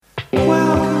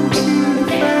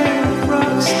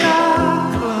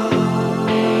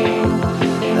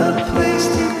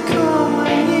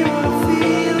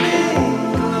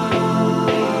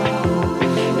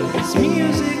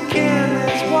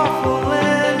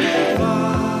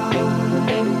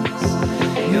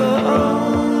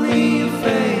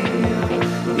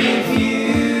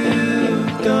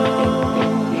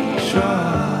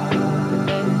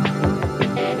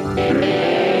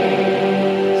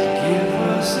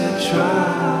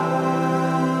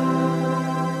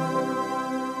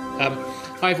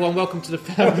Hi everyone, welcome to the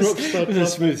Failed Rockstar It was a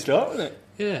smooth start, wasn't it?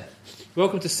 Yeah.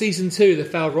 Welcome to Season 2 of the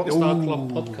Failed Rockstar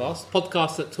Club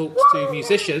podcast that talks to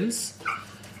musicians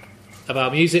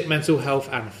about music, mental health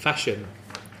and fashion.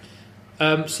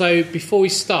 So before we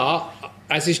start,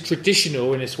 as is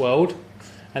traditional in this world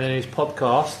and in this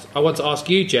podcast, I want to ask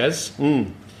you, Jez,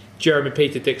 Jeremy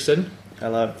Peter Dixon,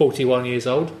 Hello. 41 years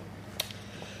old.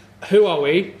 Who are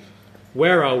we?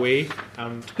 Where are we?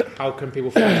 And how can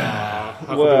people find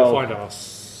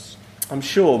us? I'm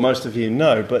sure most of you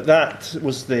know, but that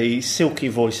was the silky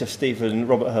voice of Stephen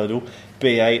Robert Hurdle,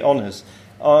 BA Honours.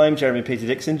 I'm Jeremy Peter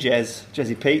Dixon,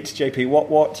 Jezzy Pete, JP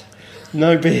What.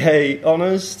 No BA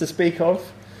Honours to speak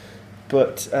of,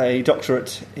 but a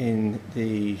doctorate in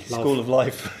the School of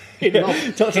Life. In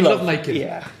love making.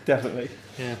 Yeah, definitely.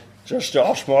 Yeah. Just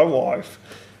ask my wife.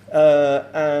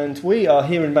 And we are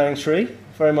here in Banningtree,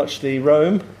 very much the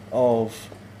Rome of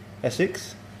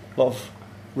Essex. A lot of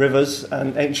rivers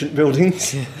and ancient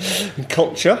buildings and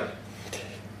culture.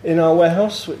 In our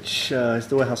warehouse, which is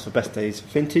the warehouse for Best Days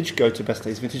Vintage, go to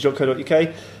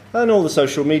bestdaysvintage.co.uk and all the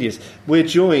social medias. We're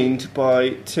joined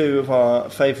by two of our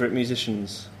favourite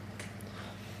musicians.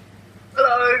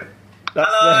 Hello.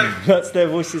 That's their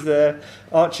voices there.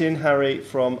 Archie and Harry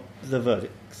from The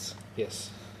Verdicts.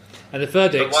 Yes. And the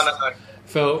Verdicts,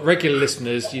 for regular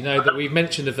listeners, you know that we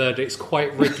mention the Verdicts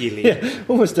quite regularly. Yeah,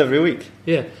 almost every week.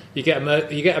 Yeah, you get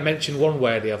a mention one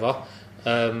way or the other.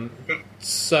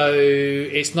 So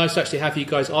it's nice to actually have you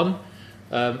guys on.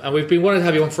 And we've been wanting to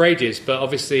have you on for ages, but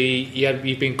obviously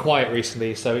you've been quiet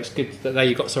recently, so it's good that now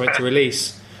you've got something to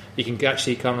release. You can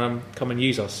actually come and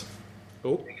use us.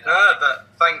 Oh. But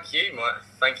thank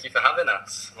you for having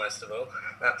us. Most of all,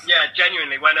 yeah,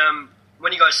 genuinely.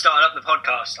 When you guys started up the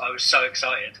podcast, I was so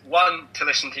excited. One, to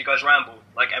listen to you guys ramble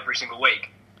like every single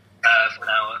week for an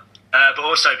hour, but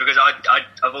also because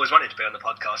I've always wanted to be on the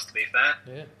podcast. To be fair,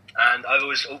 yeah. And I've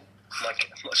always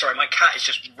my cat is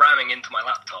just ramming into my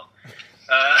laptop.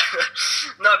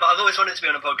 No, but I've always wanted to be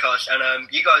on a podcast,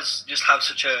 and you guys just have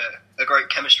such a great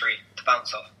chemistry to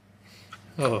bounce off.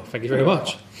 Oh, thank you very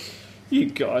much. You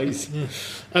guys. Yeah.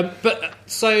 But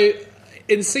so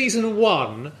in season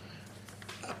 1,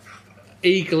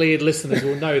 eagle-eared listeners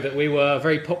will know that we were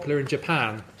very popular in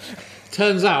Japan.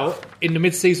 Turns out, in the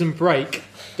mid-season break,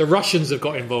 the Russians have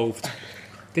got involved.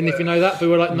 Didn't know if you know that, but we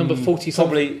were like number 40 something.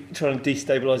 Probably trying to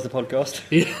destabilise the podcast.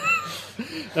 Yeah.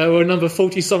 We're number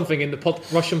 40 something in the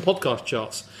Russian podcast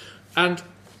charts. And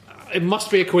it must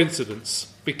be a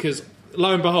coincidence, because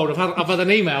lo and behold, I've had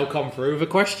an email come through with a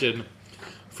question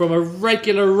from a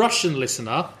regular Russian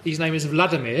listener. His name is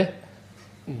Vladimir.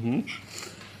 Mm-hmm.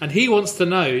 And he wants to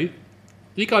know,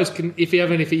 you guys can, if you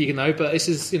have anything you can know, but this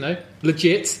is,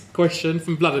 legit question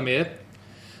from Vladimir.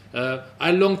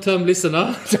 A long-term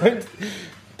listener.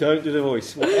 Don't do the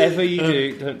voice. Whatever you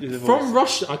do, don't do the voice. From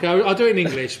Russia. Okay, I'll do it in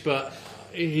English, but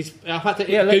I've had to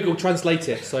Google translate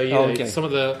it. So, okay. Some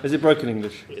of the... Is it broken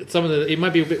English? It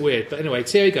might be a bit weird, but anyway,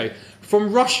 so here we go.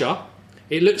 From Russia,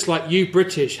 it looks like you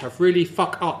British have really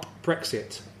fucked up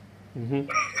Brexit. Mm-hmm.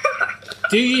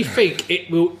 Do you think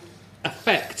it will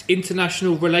affect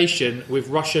international relation with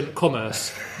Russian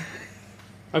commerce?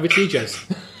 Over to you, Jez.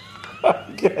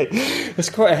 Okay, that's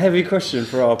quite a heavy question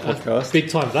for our podcast. Big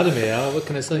time Vladimir, what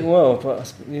can I say? Well,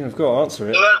 but I've got to answer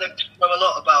it. They know a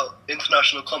lot about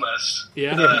international commerce.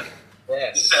 Yeah.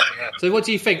 yes. Yeah. So what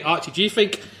do you think, Archie? Do you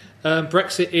think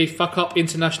Brexit is fuck up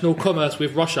international commerce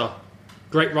with Russia?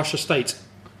 Great Russia state?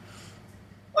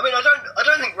 I mean, I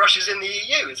don't think Russia's in the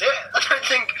EU, is it? I don't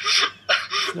think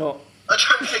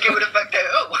it would affect it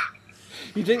at all.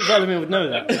 You think Vladimir would know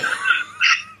that?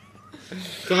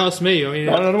 Don't ask me. I mean,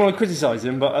 I don't want to criticise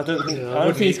him, but I don't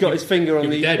think he's got his finger on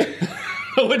the... dead.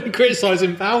 I wouldn't criticise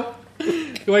him, pal.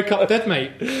 You wake up dead,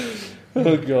 mate.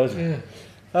 Oh, God. Yeah.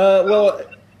 Well,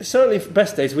 certainly for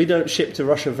Best Days, we don't ship to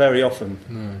Russia very often.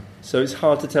 No. So it's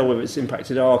hard to tell whether it's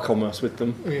impacted our commerce with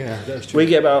them. Yeah, that's true. We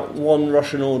get about one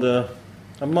Russian order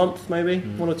a month, maybe.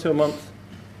 1 or 2 a month.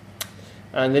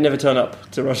 And they never turn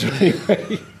up to Russia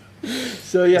anyway.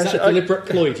 So, yeah. Is that a deliberate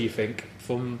ploy, do you think,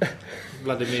 from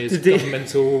Vladimir's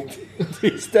governmental...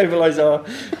 Destabilise our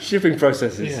shipping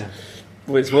processes. Yeah.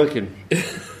 Well, it's working.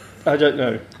 I don't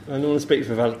know. I don't want to speak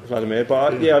for Vladimir,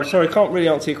 but I'm sorry, I can't really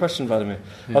answer your question, Vladimir.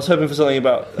 Yeah. I was hoping for something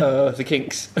about the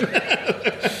Kinks.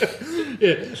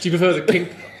 Yeah. Do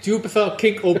you prefer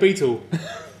Kink or Beatle?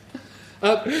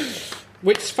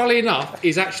 Which, funnily enough,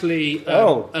 is actually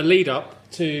a lead up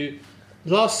to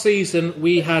last season.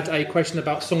 We had a question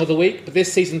about Song of the Week, but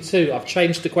this season 2, I've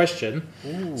changed the question.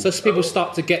 Ooh. So as people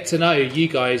start to get to know you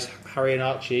guys, Harry and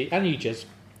Archie, and you, Jez.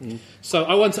 So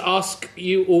I want to ask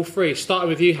you all three, starting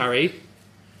with you, Harry.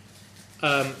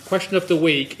 question of the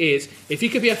week is: if you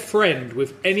could be a friend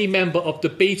with any member of the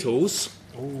Beatles,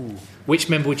 which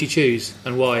member would you choose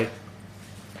and why?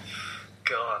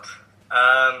 God.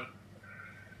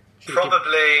 Should've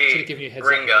Probably given you a heads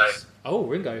up Ringo. on this. Oh,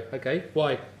 Ringo. Okay,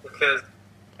 why? Because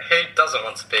who doesn't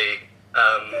want to be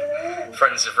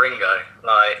friends with Ringo?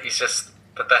 Like, he's just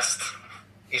the best.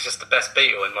 He's just the best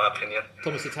Beatle, in my opinion.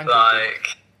 Thomas the Tank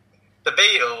Like, the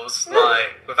Beatles,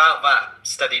 like, without that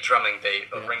steady drumming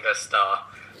beat of Ringo Starr,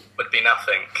 would be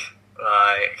nothing.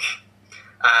 Like,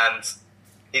 and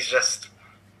he's just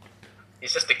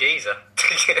a geezer,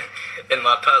 in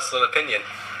my personal opinion.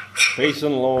 Peace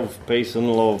and love, peace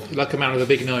and love. Like a man with a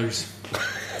big nose.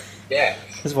 Yeah.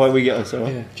 That's why we get on so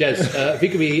well. Yeah. Jez, if you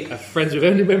could be friends with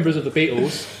any members of the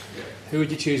Beatles, who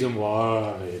would you choose and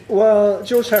why? Well,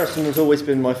 George Harrison has always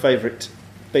been my favourite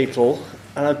Beatle,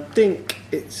 and I think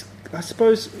it's, I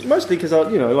suppose, mostly because I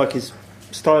like his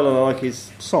style and I like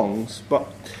his songs, but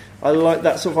I like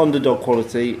that sort of underdog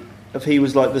quality of he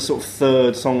was like the sort of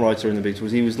third songwriter in the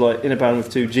Beatles. He was like in a band with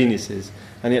two geniuses,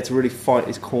 and he had to really fight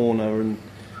his corner and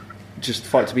just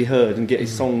fight to be heard and get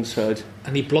his songs heard.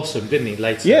 And he blossomed, didn't he,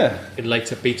 later? Yeah. In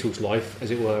later Beatles life, as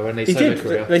it were, and his He solo did.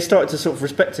 career. They started to sort of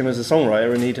respect him as a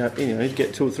songwriter, and he'd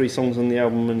get 2 or 3 songs on the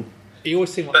album, and He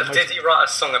always seemed like But the most... did he write a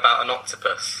song about an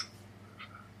octopus?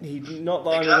 not that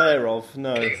I'm aware of.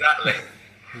 No. Exactly.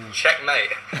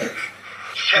 Checkmate.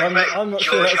 Checkmate, I'm not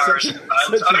sure George that's Harrison such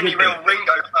fans. a Only good real thing.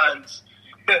 Ringo fans.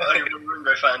 Only real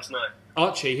Ringo fans know.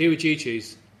 Archie, who would you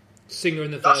choose? Singer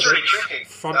in the That's third really tricky,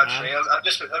 front actually. man. I've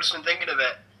just been thinking of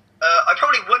it. I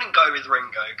probably wouldn't go with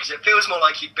Ringo because it feels more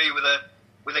like he'd be with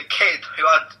a kid who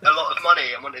had a lot of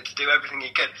money and wanted to do everything he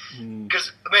could.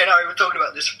 Because me and Harry were talking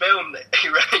about this film that he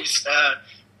released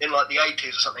in like the 80s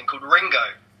or something called Ringo,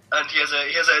 and he has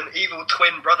an evil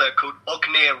twin brother called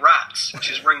Ognir Rats,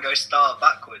 which is Ringo Starr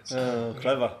backwards. Oh,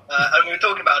 clever. And we were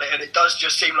talking about it, and it does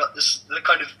just seem like the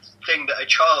kind of thing that a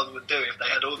child would do if they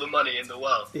had all the money in the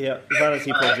world. Yeah,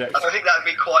 vanity project. I think that would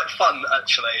be quite fun,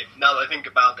 actually. Now that I think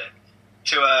about it,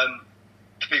 to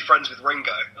be friends with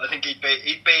Ringo, I think he'd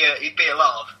be a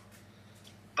laugh.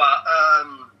 But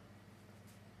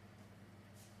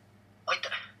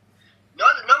no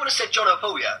one has said John or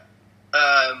Paul yet,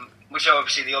 which are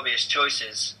obviously the obvious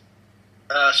choices.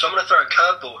 So I'm going to throw a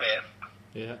curveball here.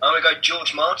 Yeah. I'm going to go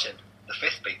George Martin, the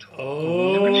fifth Beatle.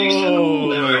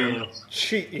 Oh.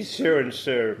 Cheat you, sir and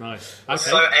sir. Nice.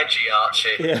 So Okay. edgy, Archie.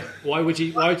 Yeah. Why would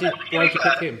you pick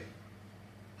him?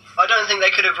 I don't think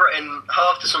they could have written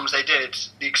half the songs they did,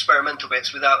 the experimental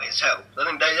bits, without his help. I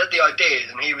think they had the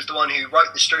ideas, and he was the one who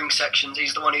wrote the string sections.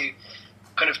 He's the one who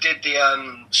kind of did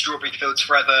the Strawberry Fields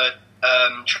Forever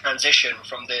transition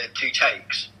from the 2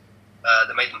 takes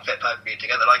that made them fit perfectly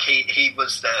together. Like he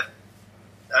was there,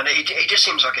 and he just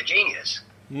seems like a genius.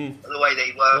 The way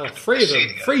they work. Oh, 3 of them.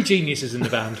 3 geniuses in the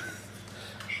band.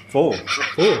 4. 4.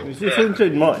 If you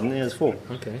include Martin, there's 4.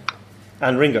 Okay.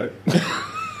 And Ringo.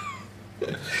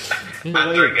 And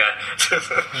Ringo.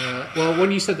 Well,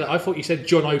 when you said that, I thought you said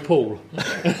John O'Paul.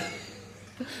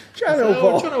 John Oh,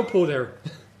 O'Paul. John O'Paul there.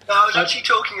 No, I was actually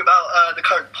talking about the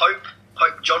current Pope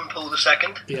John Paul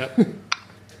II. Yeah.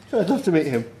 I'd love to meet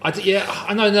him.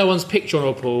 I know no one's picked John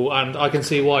O'Paul, and I can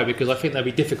see why, because I think they'd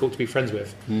be difficult to be friends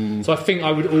with. So I think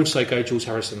I would also go George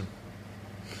Harrison.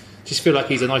 Just feel like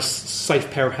he's a nice, safe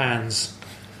pair of hands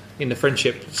in the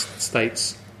friendship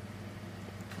states.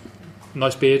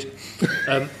 Nice beard.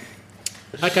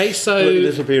 Okay, so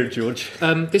Little beard, George.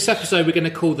 this episode we're going to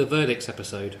call the Verdicts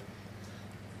episode.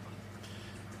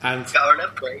 And Got an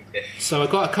upgrade. so I've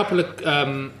got a couple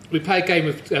of... we play a game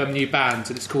with new bands,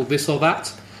 and it's called This or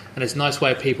That. And it's a nice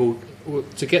way of people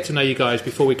to get to know you guys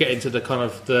before we get into the kind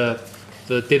of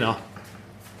the dinner.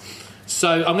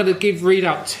 So I'm going to read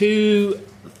out 2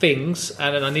 things,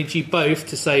 and then I need you both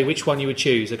to say which one you would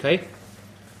choose, okay?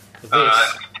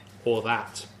 This or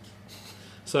that.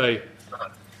 So,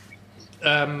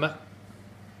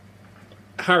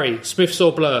 Harry, Smiths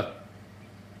or Blur?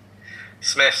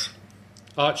 Smith.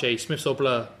 Archie, Smiths or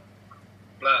Blur?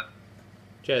 Blur.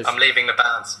 Jez, I'm leaving the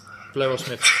band. Blur or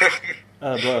Smith?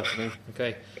 Blur for me.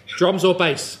 Okay. Drums or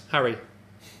bass? Harry?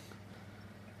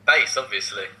 Bass,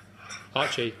 obviously.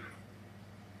 Archie?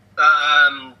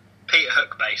 Peter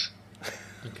Hook bass.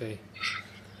 Okay.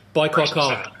 Bike or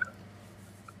car?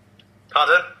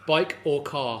 Pardon? Bike or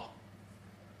car?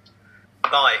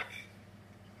 Bike.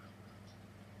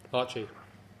 Archie?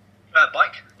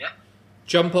 Bike. Yeah.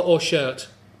 Jumper or shirt?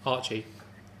 Archie?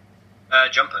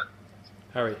 Jumper.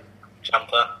 Harry?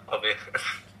 Jumper, obvious.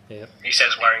 Yeah. He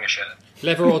says wearing a shirt.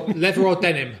 Leather or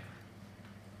denim?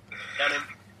 Denim.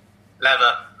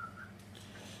 Leather.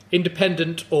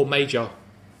 Independent or major?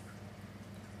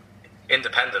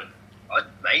 Independent. A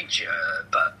major,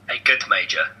 but a good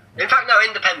major. In fact, no,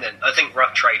 independent. I think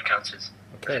Rough Trade counts as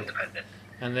Okay. independent.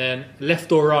 And then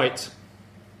left or right?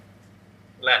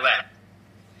 Left. Where?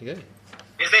 There you go.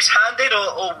 Is this handed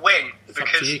or wing? It's up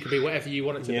to you. It could be whatever you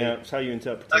want it to Yeah, be. it's how you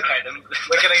interpret it. Okay, then.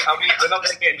 We're not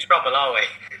going to get in trouble, are we?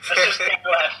 Let's just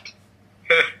go left.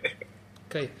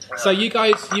 Okay. So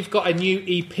you've got a new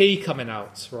EP coming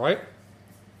out, right?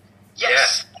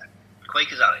 Yes.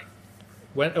 Quakers Alley.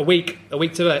 When a week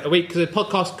today, because the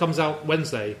podcast comes out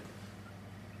Wednesday.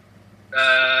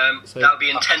 So- That'll be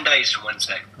in 10 days from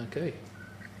Wednesday. Okay.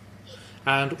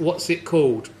 And what's it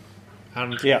called?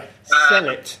 And Yeah, sell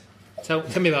it. tell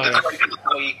me The about it. Quakers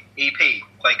Alley EP,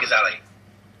 Quakers Alley.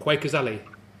 Quakers Alley.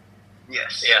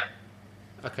 Yes. Yeah.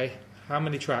 Okay. How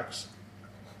many tracks?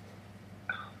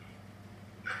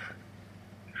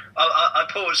 I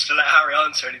paused to let Harry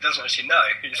answer, and he doesn't actually know.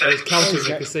 He So said, it's counting. You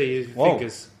can see his Whoa.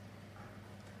 fingers.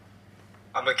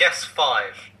 I'm going to guess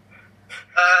 5.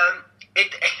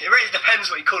 It really depends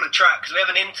what you call a track, because we have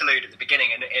an interlude at the beginning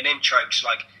and an intro, which is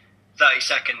like 30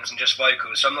 seconds and just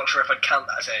vocals, so I'm not sure if I'd count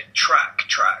that as a track.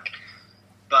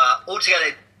 But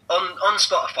altogether, on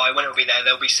Spotify, when it'll be there,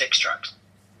 there'll be 6 tracks.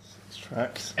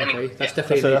 Tracks. Anyway, Okay, that's yeah.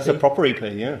 definitely So an that's a EP. proper EP,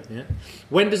 yeah. Yeah.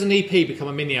 When does an EP become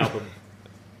a mini album?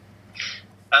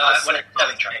 When it's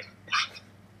selling tracks.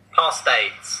 Past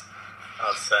 8,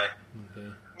 I'd say. Okay.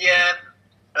 Yeah,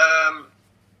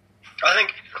 I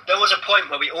think there was a point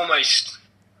where we almost,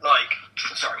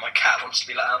 sorry, my cat wants to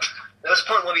be let out. There was a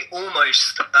point where we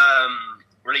almost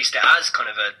released it as kind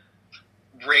of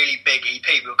a really big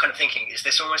EP. We were kind of thinking, is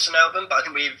this almost an album? But I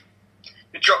think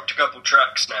we've dropped a couple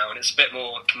tracks now, and it's a bit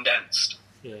more condensed.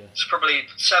 Yeah. It's probably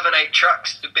 7-8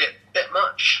 tracks, a bit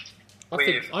much. I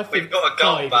We've think got a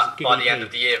goal 5 is that good by the EP. end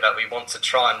of the year that we want to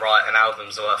try and write an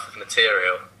album's worth of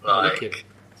material. Oh, wicked.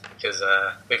 Because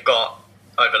we've got,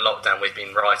 over lockdown, we've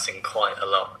been writing quite a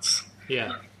lot.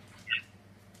 Yeah.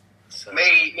 So,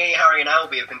 Me, Harry, and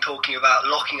Albie have been talking about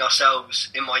locking ourselves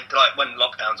in when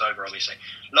lockdown's over, obviously,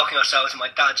 locking ourselves in my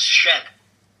dad's shed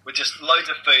with just loads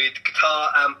of food,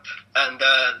 guitar, amp, and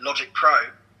Logic Pro,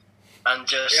 and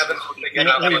just Yeah, You're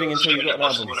not leaving until you've got an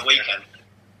album. on a weekend.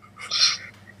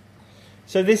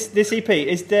 So this EP,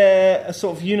 is there a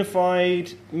sort of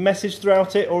unified message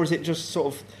throughout it, or is it just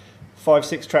sort of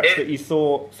 5-6 tracks It- that you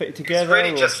thought fit together? it's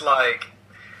really or- just like,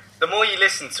 the more you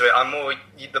listen to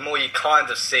it, the more you kind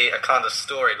of see a kind of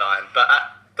storyline. But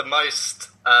at the most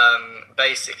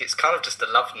basic, it's kind of just a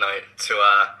love note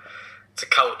to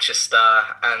Colchester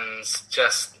and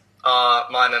just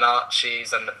mine and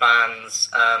Archie's and the band's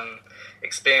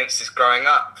experiences growing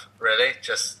up, really.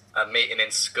 Just meeting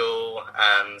in school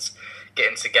and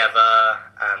getting together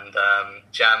and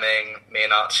jamming. Me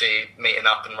and Archie meeting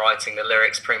up and writing the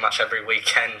lyrics pretty much every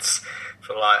weekend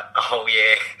for like a whole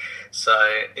year. So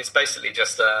it's basically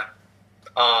just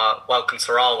our welcome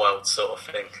to our world sort of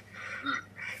thing.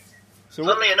 So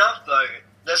what, Funnily enough, though,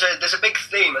 there's a big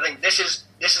theme. I think this is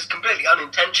completely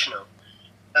unintentional,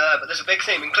 but there's a big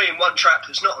theme, including one track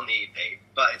that's not on the EP,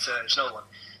 but it's an old one.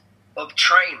 Of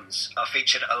trains are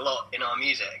featured a lot in our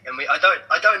music, and I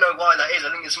don't know why that is.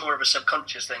 I think it's more of a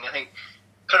subconscious thing. I think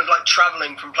kind of like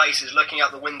travelling from places, looking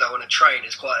out the window on a train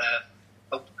is quite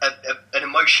an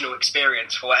emotional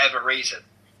experience for whatever reason.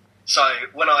 So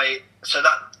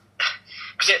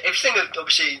because if you think of,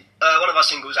 obviously, one of our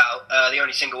singles out, the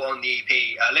only single on the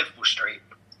EP, Liverpool Street,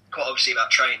 quite obviously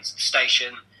about trains, the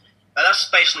station. That's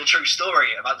based on a true story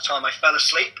about the time I fell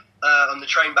asleep on the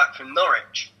train back from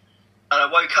Norwich. And I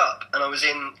woke up and I was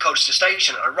in Colchester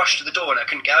Station and I rushed to the door and I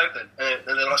couldn't get open. And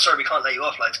they were like, sorry, we can't let you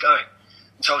off, like, it's going.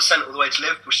 And so I was sent all the way to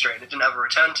Liverpool Street and I didn't have a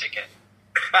return ticket.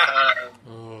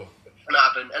 Oh. And that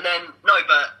happened. And then, no,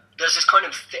 but there's this kind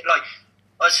of,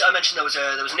 I mentioned there was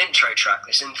an intro track,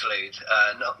 this interlude,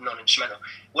 non-instrumental.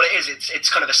 What it is, it's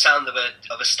kind of a sound of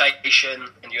a station,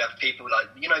 and you have people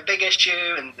like, Big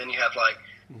Issue, and then you have like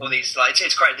all these, like,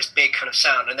 it's great, this big kind of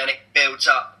sound, and then it builds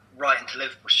up right into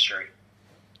Liverpool Street.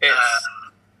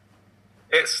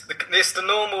 It's the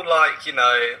normal, like,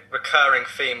 recurring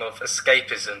theme of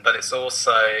escapism, but it's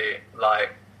also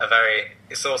like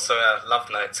it's also a love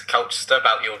note to Colchester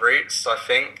about your roots. I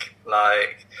think,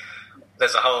 like,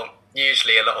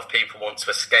 usually a lot of people want to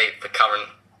escape the current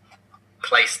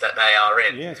place that they are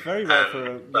in. yeah, it's very rare for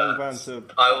a young band to...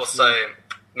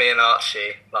 Me and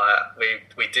Archie, like,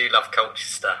 we do love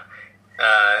Colchester,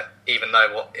 even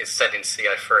though what is said in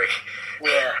CO3.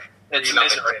 Yeah, it's We love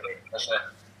it, misery. really.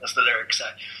 That's the lyrics say.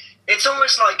 It's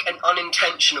almost like an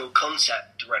unintentional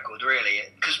concept record, really,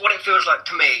 because what it feels like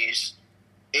to me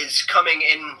is coming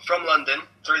in from London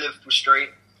through Liverpool Street,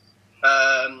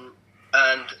 and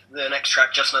the next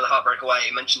track, Just Another Heartbreak Away,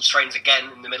 he mentions trains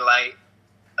again in the middle 8.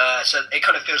 So it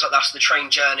kind of feels like that's the train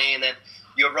journey, and then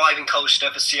you arrive in Colchester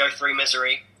for CO3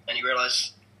 Misery, and you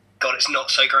realise, God, it's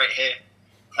not so great here.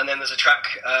 And then there's a track,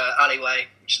 Alleyway,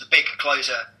 which is the big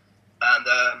closer, and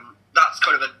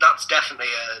that's definitely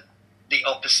the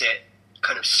opposite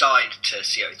kind of side to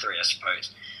CO3, I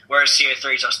suppose. Whereas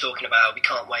CO3, as I was talking about, we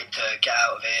can't wait to get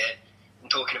out of here, and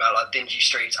talking about like dingy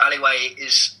streets. Alleyway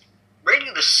is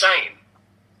really the same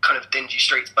kind of dingy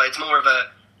streets, but it's more of a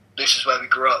this is where we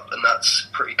grew up, and that's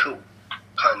pretty cool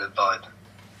kind of vibe.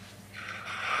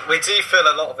 We do feel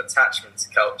a lot of attachment to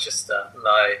Colchester.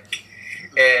 Like,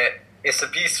 it's a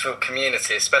beautiful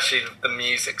community, especially the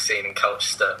music scene in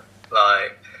Colchester.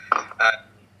 Like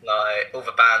all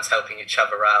the bands helping each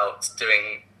other out,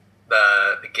 doing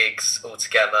the gigs all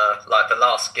together. Like the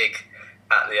last gig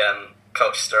at the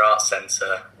Colchester Arts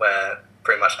Centre, where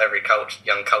pretty much every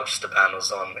young Colchester band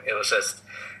was on. It was just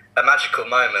a magical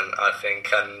moment, I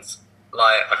think, and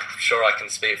like I'm sure I can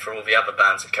speak for all the other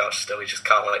bands in Colchester. We just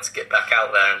can't wait to get back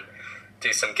out there and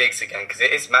do some gigs again, because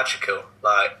it is magical.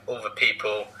 Like all the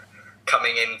people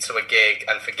coming into a gig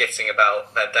and forgetting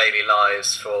about their daily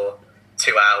lives for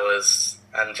 2 hours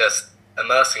and just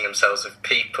immersing themselves with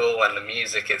people and the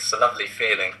music. It's a lovely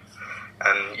feeling,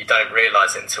 and you don't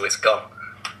realise it until it's gone.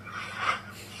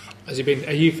 Has it been?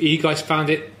 You guys found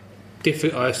it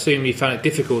difficult? I assume you found it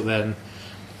difficult then,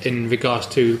 in regards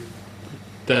to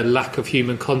the lack of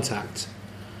human contact.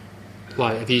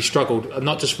 Like, have you struggled,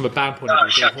 not just from a band point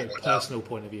of view, but from a personal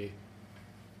point of view?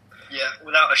 Yeah,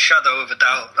 without a shadow of a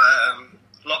doubt.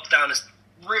 Lockdown has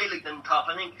really been tough.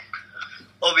 I think,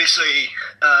 obviously,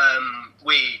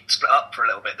 we split up for a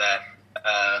little bit there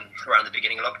around the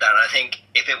beginning of lockdown. I think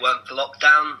if it weren't for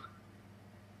lockdown,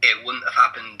 it wouldn't have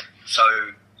happened so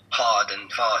hard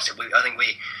and fast. I think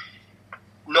we,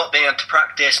 not being able to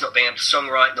practice, not being able to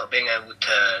songwrite, not being able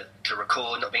to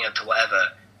record, not being able to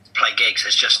whatever, play gigs,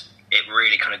 it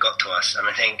really kind of got to us. And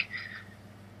I think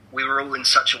we were all in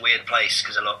such a weird place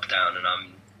because of lockdown,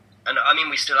 and I mean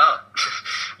we still are.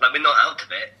 Like, we're not out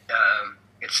of it.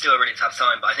 It's still a really tough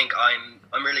time, but I think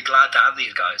I'm really glad to have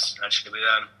these guys. Actually,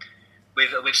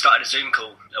 we've started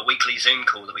a weekly Zoom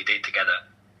call that we do together,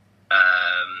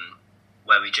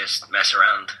 where we just mess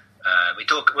around. We'll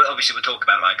talk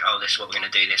about like, oh, this is what we're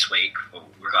going to do this week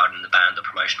regarding the band or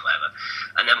promotion or whatever,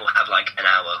 and then we'll have like an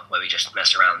hour where we just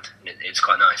mess around, and it's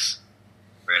quite nice,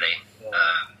 really. Yeah.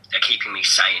 They're keeping me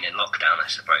sane in lockdown, I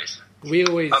suppose. We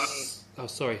always... oh,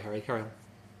 sorry, Harry, carry on.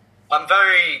 I'm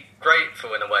very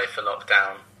grateful in a way for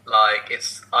lockdown. Like,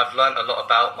 I've learnt a lot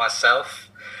about myself.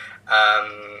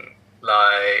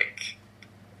 Like,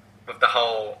 with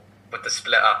the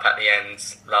split up at the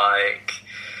end, like,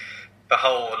 the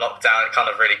whole lockdown, it kind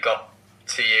of really got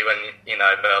to you, and, you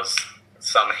know, there was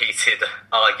some heated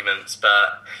arguments,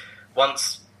 but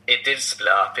once it did split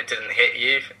up, it didn't hit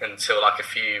you until like a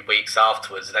few weeks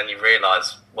afterwards. Then you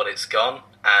realise what it's gone.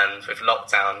 And with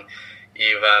lockdown,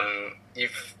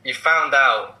 you've found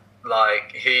out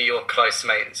like who your close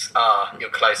mates are,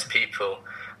 your close people,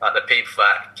 like the people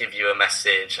that give you a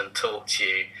message and talk to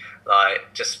you,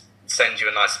 like just send you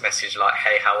a nice message like,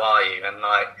 hey, how are you? And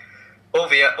like all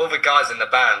the guys in the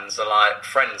bands are like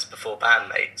friends before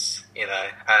bandmates, you know.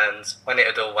 And when it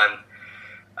had all went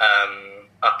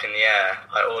up in the air,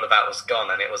 like all of that was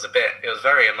gone, and it was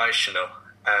very emotional,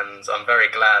 and I'm very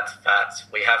glad that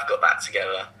we have got back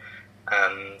together,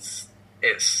 and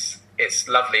it's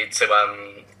lovely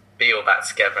to be all back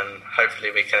together, and hopefully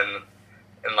we can,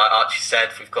 and like Archie said,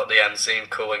 we've got the Zoom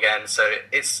call again, so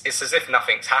it's as if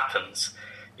nothing's happened,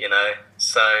 you know.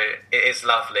 So it is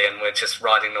lovely, and we're just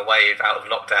riding the wave out of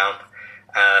lockdown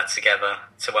together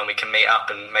to when we can meet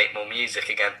up and make more music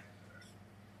again.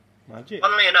 Magic.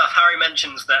 Funnily enough, Harry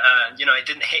mentions that it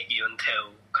didn't hit you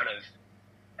until kind of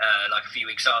like a few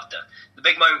weeks after. The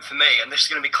big moment for me, and this is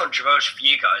going to be controversial for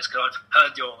you guys because I've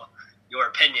heard your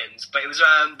opinions, but it was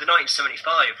the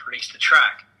 1975 released a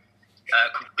track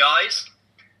called Guys.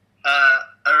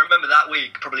 And I remember that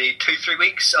week, probably 2-3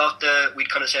 weeks after we'd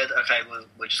kind of said, okay,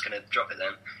 we're just going to drop it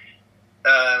then.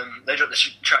 They dropped this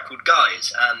track called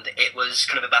Guys, and it was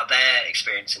kind of about their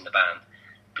experience in the band.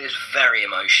 But it was very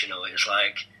emotional. It was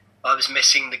like, I was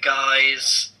missing the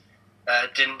guys,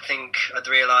 didn't think I'd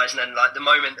realise, and then like the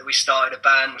moment that we started a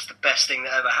band was the best thing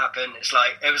that ever happened. It was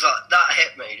like that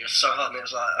hit me just so hard, and it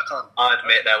was like, I can't... I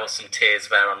admit there was some tears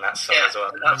there on that song as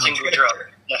well. That single drop,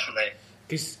 definitely.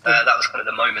 That was kind of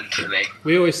the moment for me.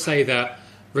 We always say that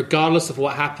regardless of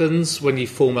what happens when you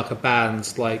form like a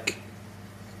band, like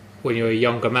when you're a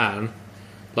younger man,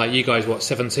 like you guys,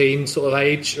 17 sort of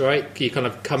age, right? You kind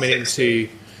of coming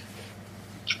 16.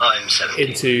 I'm 17.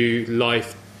 into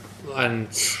life and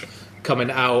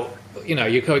coming out, you know,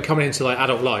 you're coming into like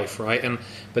adult life, right?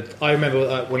 But I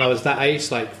remember when I was that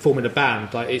age, like forming a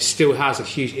band, like it still has a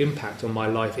huge impact on my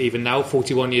life. Even now,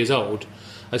 41 years old,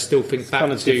 I still think back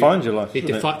kind of defines your life.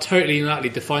 Totally and utterly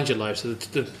defines your life. So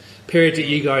the period that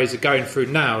you guys are going through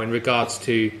now in regards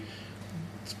to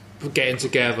getting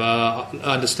together,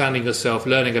 understanding yourself,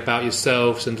 learning about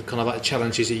yourselves, and kind of like the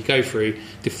challenges that you go through,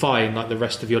 define like the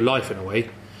rest of your life in a way.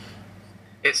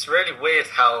 It's really weird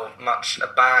how much a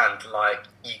band, like,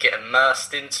 you get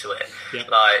immersed into it. Yeah.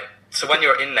 Like, so when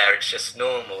you're in there, it's just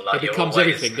normal. Like, It becomes you're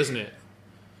always everything, doesn't it?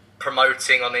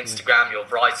 promoting on Instagram, you're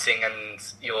writing, and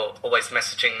you're always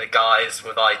messaging the guys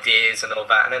with ideas and all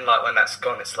that. And then, like, when that's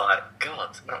gone, it's like,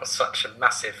 God, that was such a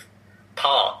massive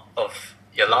part of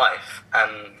your life.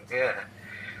 And, yeah.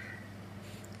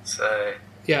 So,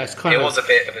 Yeah, it's kind of... It was a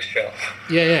bit of a shock.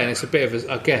 Yeah, and it's a bit of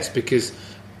a, I guess, because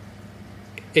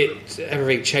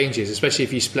everything changes, especially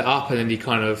if you split up and then you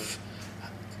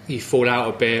fall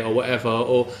out a bit or whatever,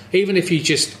 or even if you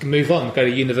just move on, go to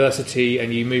university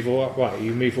and you move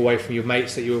away from your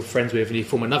mates that you were friends with and you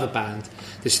form another band.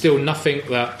 It's still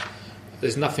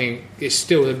it's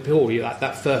still important. Like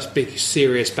that first big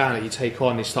serious band that you take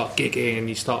on, you start gigging and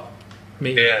you start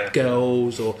meeting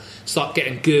girls or start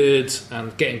getting good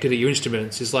and getting good at your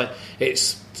instruments. It's like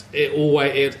it's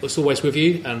always with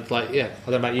you, and like I don't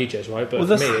know about you, Jez, right? But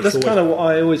that's, for me, that's kind of what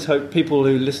I always hope people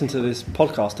who listen to this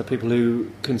podcast are people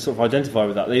who can sort of identify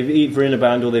with that. They've either in a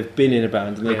band or they've been in a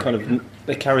band, and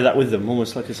they carry that with them,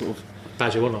 almost like a sort of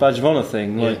badge of honour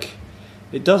thing. Like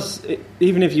it does,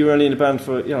 even if you were only in a band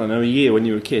for a year when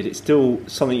you were a kid, it's still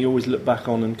something you always look back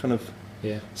on and kind of.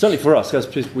 Yeah. Certainly for us,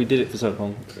 because we did it for so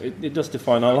long, it does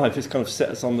define our life. It's kind of set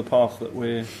us on the path that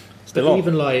we're still on.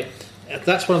 Even like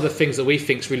that's one of the things that we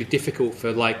think is really difficult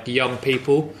for like young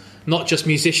people, not just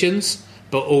musicians,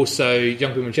 but also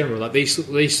young people in general. Like these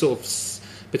sort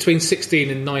of between 16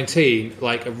 and 19,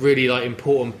 like are really like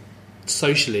important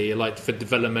socially, like for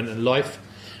development and life,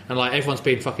 and like everyone's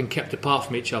being fucking kept apart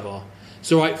from each other.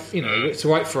 It's all right, it's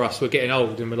all right for us. We're getting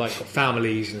old and we're like got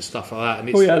families and stuff like that. And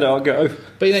it's, I'll go.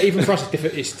 But even for us,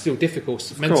 it's still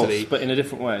difficult mentally, course, but in a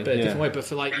different way. But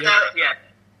for like, if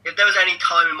there was any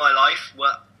time in my life where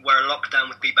a lockdown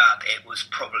would be bad, it was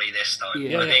probably this time.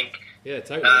 I think. Yeah,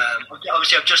 totally.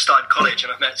 Obviously, I've just started college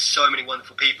and I've met so many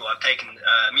wonderful people. I've taken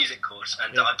a music course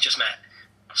and I've just met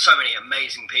so many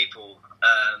amazing people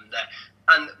there.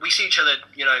 And we see each other,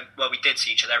 we did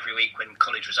see each other every week when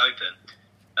college was open.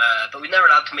 But we're never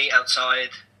allowed to meet outside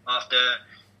after.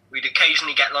 We'd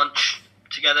occasionally get lunch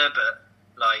together, but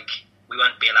we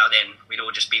won't be allowed in. We'd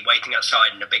all just be waiting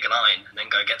outside in a big line and then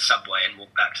go get Subway and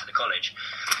walk back to the college.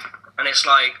 And it's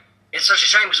such a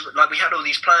shame because we had all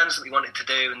these plans that we wanted to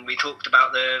do and we talked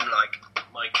about them, like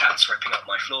my cat's ripping up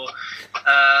my floor.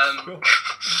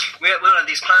 We had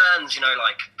these plans,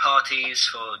 like parties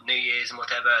for New Year's and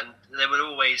whatever, and they would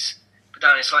always put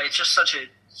down. It's just such a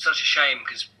shame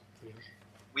because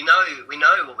we know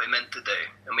what we're meant to do,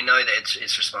 and we know that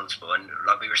it's responsible, and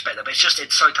we respect that. But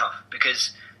it's so tough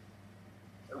because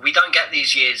we don't get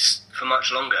these years for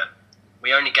much longer.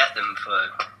 We only get them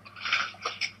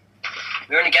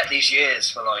these years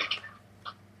for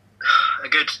a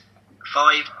good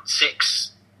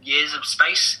 5-6 years of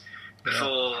space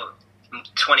before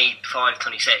 25,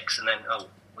 26, and then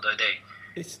what do I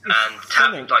do? To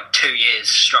have 2 years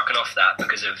struck off that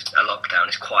because of a lockdown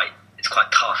is quite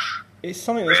tough. It's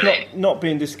something that's not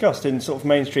being discussed in sort of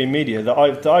mainstream media that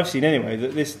I've seen anyway.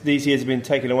 That these years have been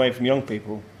taken away from young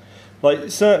people.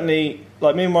 Certainly,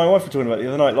 me and my wife were talking about it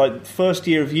the other night. First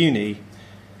year of uni,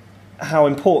 how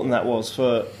important that was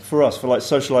for us for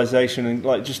socialisation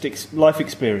and just life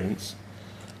experience.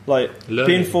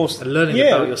 Being forced and learning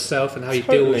about yourself and how you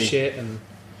deal with shit, and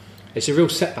it's a real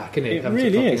setback, isn't it? It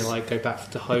really is. Go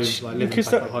back to home, living because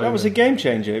back at home. That was a game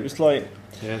changer. It was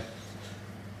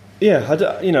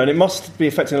and it must be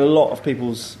affecting a lot of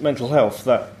people's mental health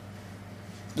that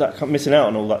missing out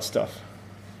on all that stuff.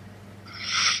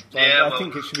 I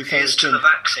think it should be here's to the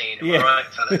vaccine, all right,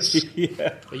 fellas.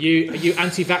 Are you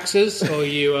anti-vaxxers or are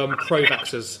you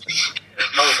pro-vaxxers?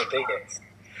 Those are biggest.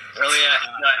 Oh yeah,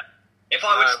 no. If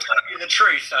I was to tell you the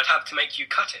truth, I'd have to make you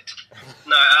cut it.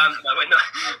 No,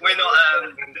 we're not.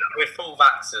 We're full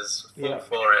vaxxers, full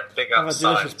for it. Big up science.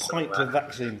 Have a delicious pint of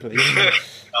vaccine, please.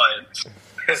 Science.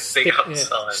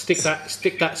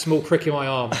 Stick that small prick in my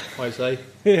arm, I say.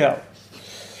 Yeah.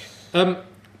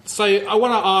 So I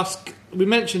want to ask. We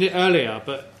mentioned it earlier,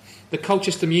 but the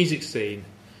Colchester music scene,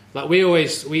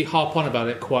 we harp on about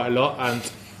it quite a lot,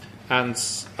 and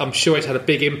I'm sure it's had a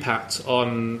big impact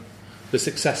on the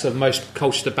success of most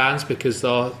Colchester bands because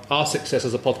our success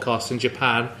as a podcast in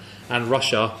Japan and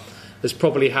Russia has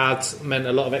probably meant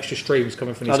a lot of extra streams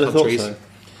coming from these I'd have countries.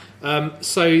 thought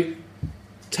so. So,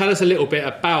 tell us a little bit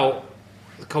about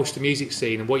the Colchester music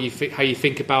scene and what you how you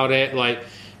think about it, like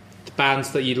the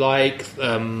bands that you like.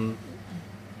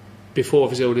 Before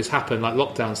obviously all this happened, like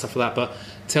lockdown and stuff like that. But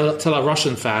tell our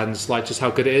Russian fans like just how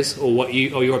good it is, or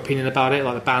your opinion about it,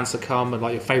 like the bands that come and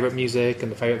like your favourite music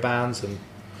and the favourite bands and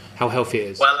how healthy it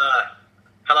is. Well,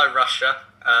 hello Russia,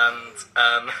 and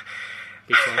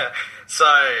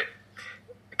so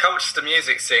Colchester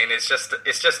music scene is just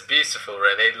beautiful,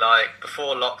 really. Like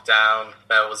before lockdown,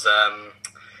 there was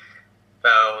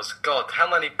God, how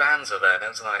many bands were there? There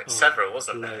was like several,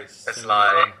 wasn't there? It's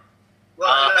like.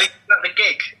 Well, the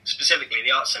gig specifically,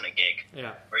 the Arts Centre gig.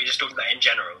 Yeah. Or are you just talking about in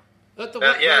general?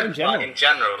 in general. Like in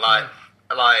general,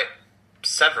 like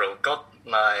several,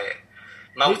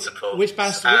 multiple. Which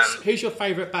bands? Who's your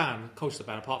favourite band, Colchester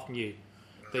band, apart from you?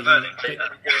 The Verdict.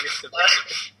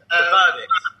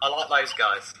 I like those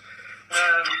guys.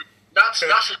 That's a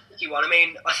tricky one. I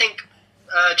mean, I think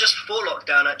just before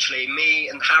lockdown, actually, me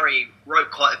and Harry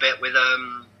wrote quite a bit with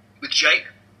Jake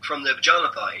from the Pyjama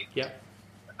Party. Yeah.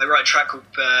 I wrote a track called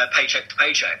Paycheck to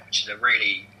Paycheck, which is a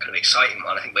really kind of exciting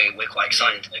one. I think we're quite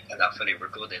excited to get that fully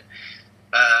recorded.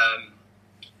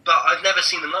 But I've never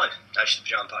seen them live, actually, the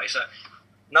Pyjama Party. So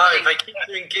they keep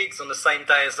doing gigs on the same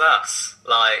day as us,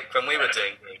 like when we were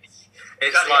doing gigs.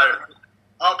 It's like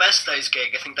our Best Days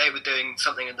gig. I think they were doing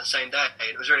something on the same day.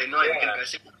 It was really annoying. We couldn't go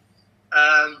see them.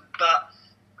 But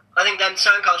I think then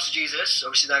Sandcastle Jesus,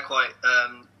 obviously they're quite.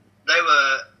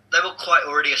 They were quite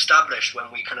already established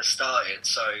when we kind of started,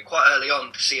 so quite early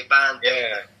on to see a band.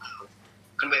 Yeah.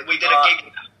 We did a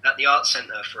gig at the Arts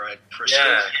Centre for a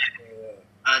school,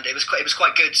 and it was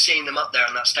quite good seeing them up there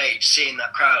on that stage, seeing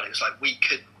that crowd. It was like we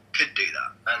could do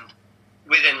that, and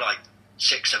within like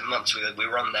 6-7 months we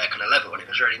were on their kind of level, and it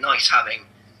was really nice having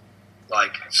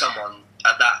like someone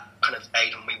at that kind of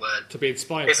age when we were to be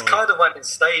inspired. It's kind of went in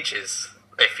stages,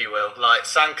 if you will. Like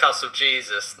Sandcastle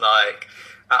Jesus, like.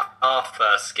 At our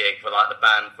first gig, we were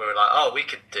like, oh, we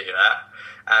could do that.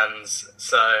 And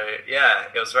so, yeah,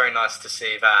 it was very nice to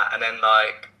see that. And then,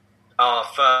 like, our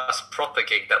first proper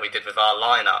gig that we did with our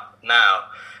lineup now,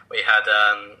 we had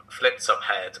Flip Top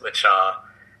Head, which are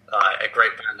like a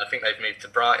great band. I think they've moved to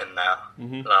Brighton now.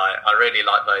 Mm-hmm. Like, I really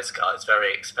like those guys,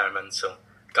 very experimental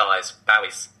guys.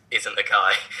 Bowie's isn't the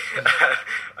guy,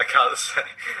 I can't say.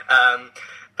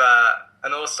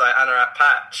 And also Anorak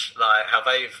Patch, like, how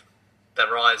they've the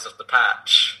rise of the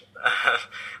Patch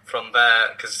from there,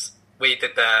 because we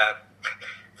did their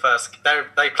first.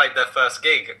 They played their first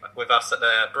gig with us at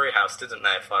the brew house, didn't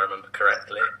they? If I remember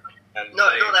correctly. And no,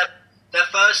 their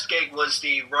first gig was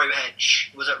the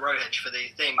Rowhedge. Was at Rowhedge for the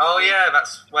thing. Oh yeah,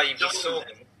 that's where you saw them.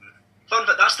 Fun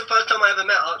fact: that's the first time I ever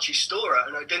met Archie Storer,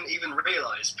 and I didn't even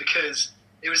realise because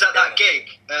it was at that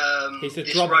gig. He's the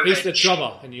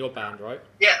drummer in your band, right?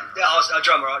 Yeah, I was a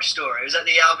drummer, Archie Storer. It was at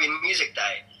the Albion Music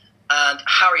Day. And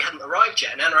Harry hadn't arrived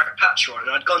yet, and Anorak Patch were on,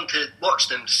 and I'd gone to watch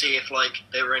them to see if like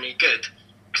they were any good,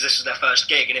 because this was their first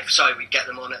gig, and if so, we'd get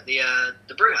them on at the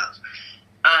brew house.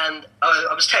 And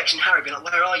I was texting Harry, being like,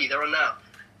 "Where are you? They're on now."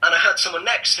 And I heard someone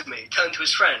next to me turn to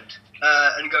his friend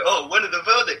and go, "Oh, when are the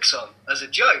Verdicts on?" as a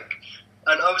joke.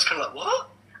 And I was kind of like, "What?"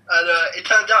 And it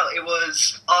turned out it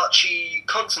was Archie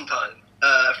Constantine,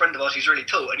 a friend of ours who's really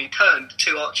tall, and he turned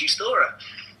to Archie Storer.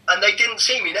 And they didn't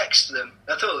see me next to them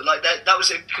at all. Like that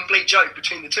was a complete joke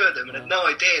between the two of them, and had no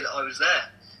idea that I was there.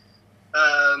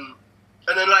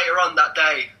 And then later on that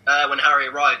day, when Harry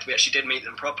arrived, we actually did meet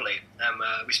them properly, and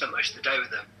we spent most of the day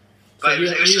with them. But so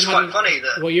it was just quite funny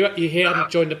that. Well, you hadn't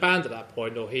joined the band at that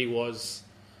point, or he was.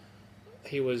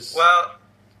 Well,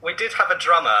 we did have a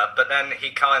drummer, but then he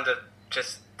kind of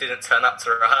just didn't turn up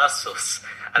to rehearsals,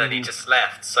 and then he just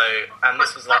left. So, and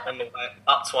this was like on the way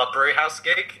up to our brew house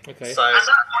gig. Okay. So at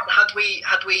that point,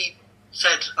 had we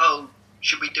said, "Oh,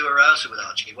 should we do a rehearsal with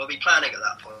Archie?" Were we planning at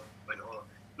that point? Or?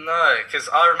 No, because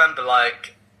I remember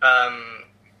like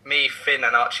me, Finn,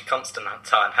 and Archie Constantine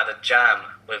had a jam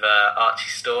with Archie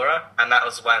Storer, and that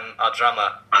was when our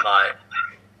drummer like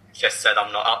just said,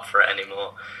 "I'm not up for it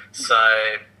anymore." So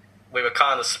we were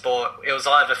kind of it was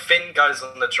either Finn goes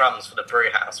on the drums for the brew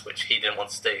house, which he didn't want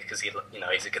to do because he's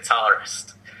a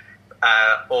guitarist,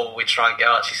 or we try and get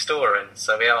Archie Storer in.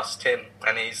 So we asked him,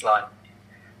 and he's like,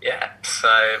 yeah.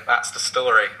 So that's the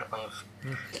story of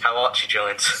how Archie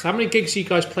joined. So how many gigs you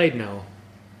guys played now?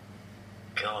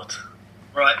 God.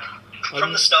 Right.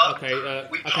 From the start, okay,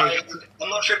 we played, I'm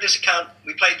not sure if this account,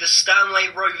 we played the Stanley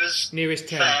Rovers Nearest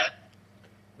 10. Fair.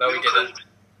 No, we didn't.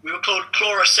 We were called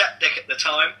Chloroseptic at the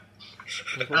time.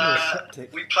 We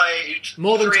played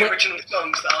More than 3 twe- original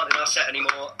songs that aren't in our set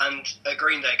anymore, and a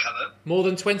Green Day cover. More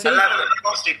than 20? And a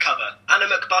McBusted cover. And a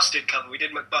McBusted cover. We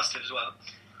did McBusted as well.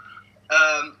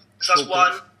 So that's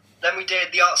one. Then we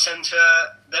did the Art Centre.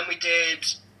 Then we did...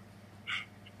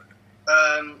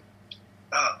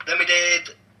 then we did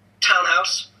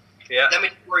Townhouse. Yeah. Then we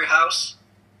did Brew House.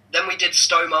 Then we did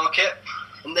Stowe Market.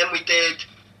 And then we did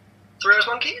Three Rose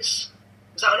Monkeys.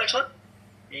 Was that our next one?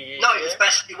 Yeah. No, it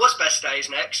was Best Days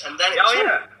next, and then it was... Oh,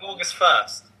 yeah. August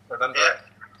 1st. Remember it?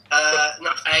 And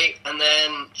that's 8, and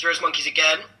then Three Rose Monkeys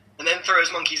again, and then Three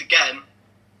Rose Monkeys again.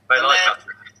 Very And like then- that.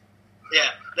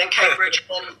 Yeah, then Cambridge,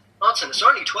 and then Art Centre. So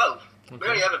only 12. We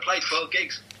only ever played 12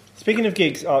 gigs. Speaking of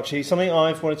gigs, Archie, something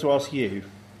I've wanted to ask you.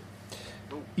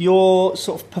 Your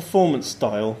sort of performance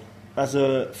style as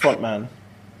a frontman,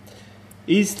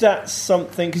 is that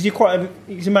something... Because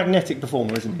he's a magnetic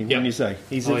performer, isn't he, Yeah. when you say?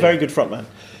 He's a Oh, very yeah. good frontman.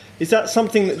 Is that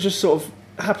something that just sort of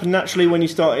happened naturally when you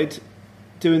started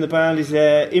doing the band? Is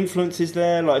there influences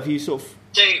there? Like, have you sort of...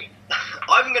 See,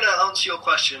 I'm going to answer your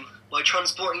question by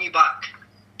transporting you back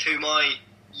to my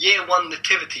Year 1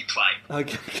 nativity play.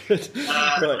 Okay, good.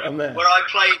 Right, I'm there. Where I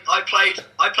played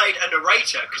a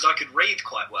narrator because I could read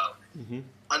quite well, and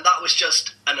that was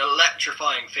just an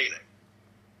electrifying feeling.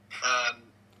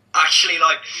 Actually,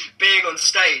 like being on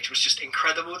stage was just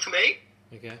incredible to me.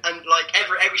 Okay. And like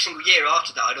every single year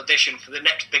after that, I'd audition for the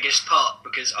next biggest part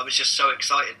because I was just so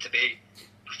excited to be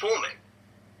performing.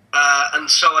 And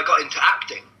so I got into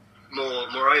acting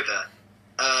moreover.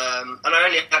 And I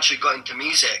only actually got into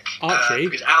music Archie?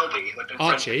 because Albie, who I'd been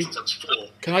friends Archie? with since I was 4.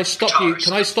 Can I stop you? Guitarist.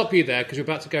 Can I stop you there because you're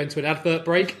about to go into an advert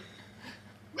break?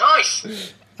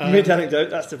 Nice. Mid-anecdote,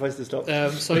 that's the place to stop.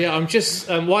 So yeah, I'm just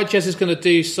while Jez is going to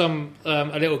do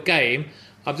a little game.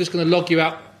 I'm just going to log you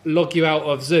out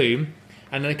of Zoom,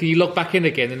 and then can you log back in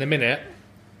again in a minute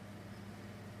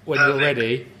when you're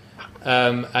ready,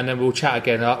 and then we'll chat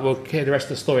again. We'll hear the rest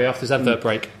of the story after this advert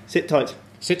break. Sit tight.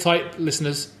 Sit tight,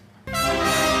 listeners.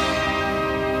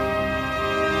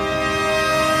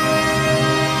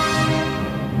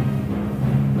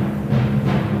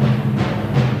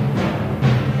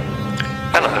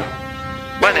 Hello,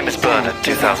 my name is Bernard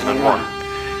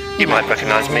 2001. You might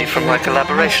recognise me from my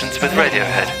collaborations with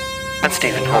Radiohead and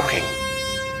Stephen Hawking.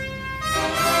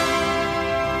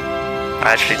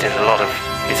 I actually did a lot of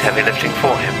his heavy lifting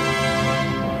for him.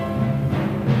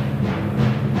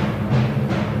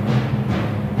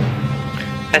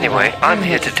 Anyway, I'm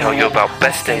here to tell you about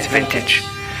Best Days Vintage.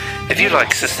 If you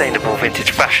like sustainable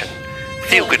vintage fashion,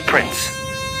 feel-good prints,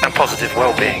 and positive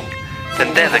well-being,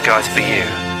 then they're the guys for you.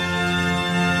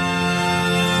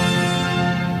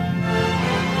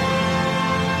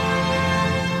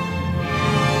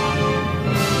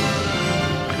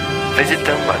 Visit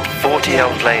them at 40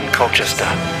 Eld Lane, Colchester,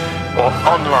 or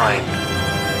online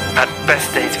at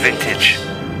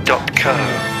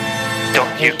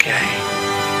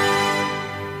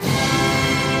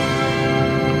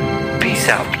bestdaysvintage.co.uk. Peace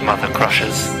out, mother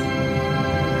crushers.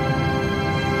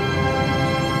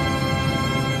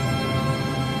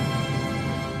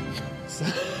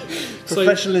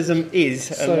 Professionalism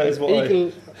is, and that is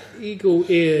what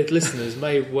eagle-eared listeners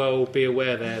may well be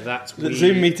aware there that the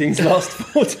Zoom meetings last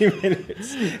 40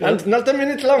 minutes. And not a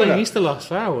minute longer. Well, it used to last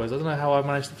for hours. I don't know how I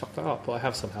managed to fuck that up, but I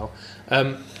have somehow.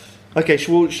 Okay,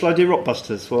 shall I do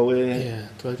Rockbusters while we're... Yeah,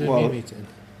 do I do Well- a meeting?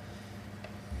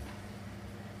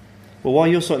 Well, while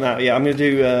you're sorting that out, I'm going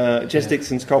to do Jez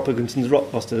Dixon's, Carl Pilkington's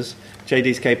Rockbusters,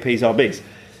 JD's, KP's, RB's.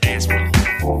 Dance floor.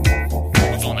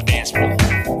 Move on the dance floor. Move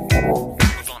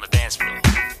on the dance floor.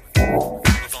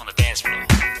 Move on the dance floor.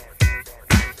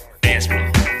 Dance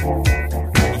floor.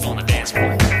 Move on the dance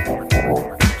floor. Move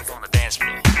on the dance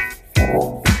floor.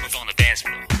 Move on the dance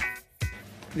floor.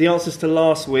 The answers to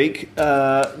last week,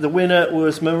 the winner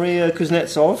was Maria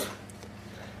Kuznetsov,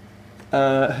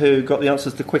 who got the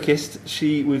answers the quickest.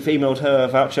 We've emailed her a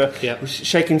voucher. Yeah.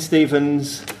 Shakin'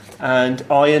 Stevens and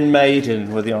Iron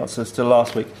Maiden were the answers to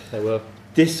last week. They were.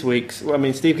 This week's, well, I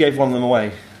mean, Steve gave one of them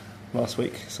away last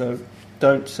week, so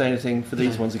don't say anything for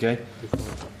these ones, okay?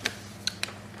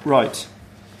 Right.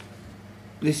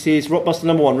 This is Rockbuster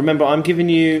number 1. Remember, I'm giving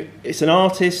you, it's an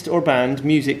artist or band,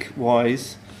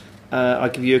 music-wise. I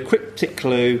give you a cryptic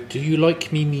clue. Do you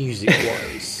like me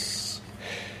music-wise?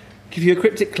 Give you a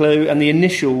cryptic clue and the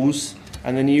initials,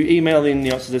 and then you email in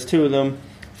the answers. There's 2 of them.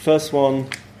 First one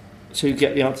to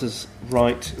get the answers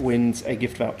right wins a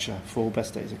gift voucher for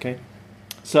Best Days, okay?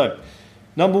 So,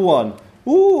 number 1.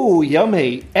 Ooh,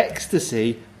 yummy.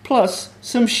 Ecstasy plus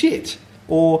some shit.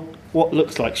 Or what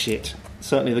looks like shit.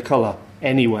 Certainly the colour.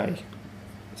 Anyway.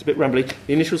 It's a bit rambly.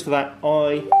 The initials for that,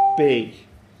 IB.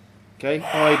 Okay,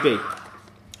 IB.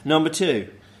 Number 2.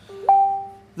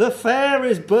 The fair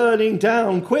is burning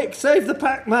down. Quick, save the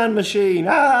Pac-Man machine.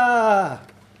 Ah!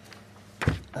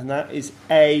 And that is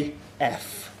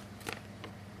AF.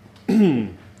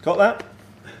 Got that?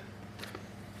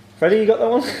 Freddie, you got that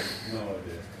one? No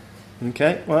idea.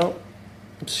 Okay, well,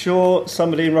 I'm sure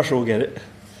somebody in Russia will get it.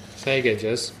 Say again,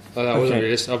 Jez. Oh, that wasn't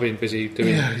really. I've been busy doing.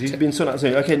 Yeah, you've been sorting out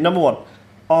soon. Okay, number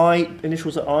 1.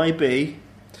 Initials are IB.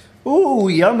 Ooh,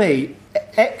 yummy.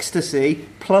 Ecstasy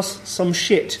plus some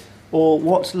shit. Or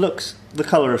what looks the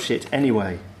colour of shit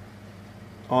anyway.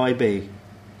 IB.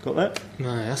 Got that?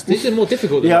 No, these are more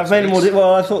difficult. Than Yeah, I've made them more. week's.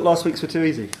 Well, I thought last week's were too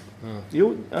easy. Oh.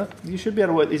 You should be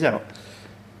able to work these out.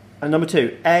 And number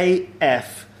 2,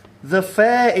 AF. The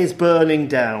fair is burning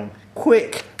down.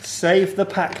 Quick, save the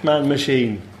Pac-Man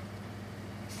machine.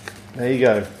 There you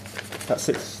go. That's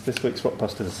this week's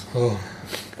Rockbusters. Oh.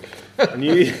 And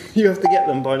you have to get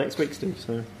them by next week, Steve.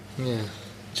 So Yeah.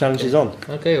 challenge is on.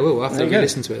 Okay, well, we'll have There to you go.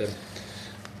 listen to it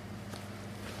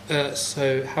then.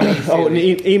 So, how are you Oh,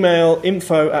 feeling? and email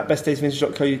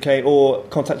info@bestdaysvintage.co.uk or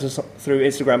contact us through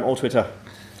Instagram or Twitter.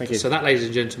 Thank you. So that, ladies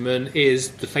and gentlemen, is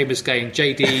the famous game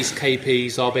JDs,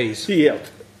 KPs, RBs. Yep.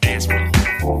 Dance floor.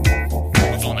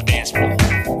 Move on the dance floor.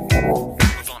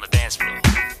 Move on the dance floor.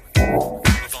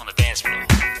 Move on the dance floor.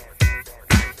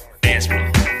 Dance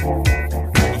floor.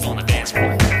 Move on the dance floor.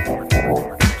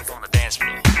 Move on the dance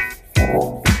floor.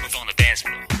 Move on the dance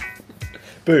floor.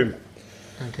 Boom.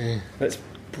 Okay. Let's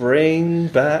bring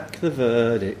back the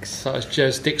verdicts. So that was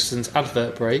Jez Dixon's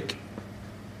advert break.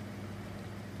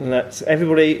 Let's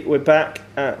everybody. We're back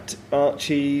at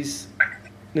Archie's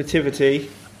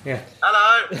nativity. Yeah.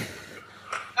 Hello.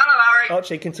 Hello, Larry.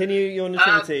 Archie, continue your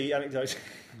nativity anecdote.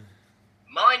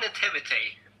 My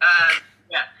nativity.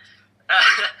 Yeah.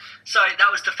 So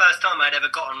that was the first time I'd ever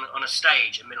got on a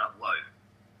stage and been like, whoa.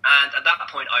 And at that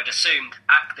point, I'd assumed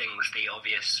acting was the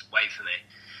obvious way for me.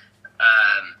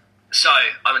 So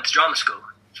I went to drama school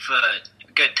for a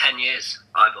good 10 years.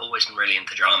 I've always been really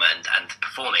into drama and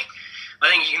performing. I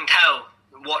think you can tell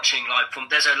watching live perform.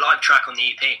 There's a live track on the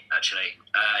EP, actually,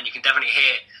 and you can definitely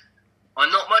hear.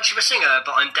 I'm not much of a singer,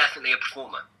 but I'm definitely a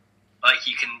performer. Like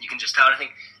you can just tell. I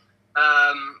think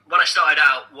when I started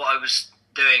out, what I was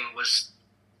doing was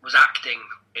acting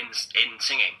in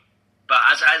singing. But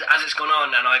as it's gone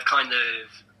on, and I've kind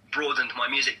of broadened my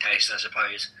music taste, I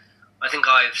suppose, I think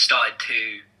I've started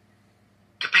to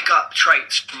pick up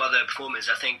traits from other performers.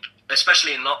 I think,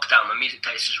 especially in lockdown, my music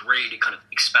taste has really kind of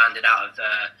expanded out of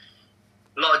a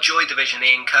lot of Joy Division,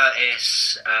 Ian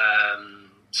Curtis,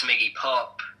 some Iggy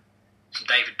Pop, some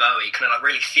David Bowie, kind of like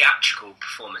really theatrical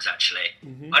performers. Actually,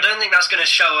 I don't think that's going to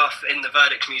show off in the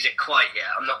Verdicts music quite yet.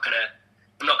 I'm not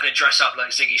gonna dress up like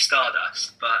Ziggy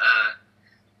Stardust, but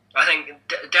I think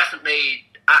definitely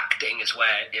acting is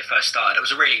where it first started. I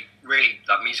was a really, really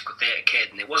like musical theatre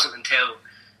kid, and it wasn't until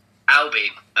Albie,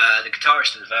 the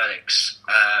guitarist of the Verdicts,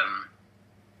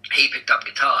 he picked up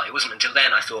guitar. It wasn't until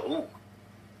then I thought, ooh,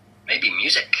 maybe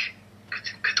music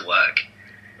could work.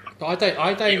 But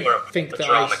I You were don't think a that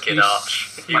drama kid,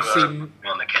 Arch. you You were seem.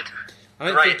 Drama kid. I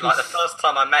don't Great, think like the he's- first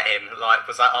time I met him, like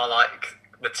was at our like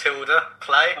Matilda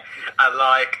play, and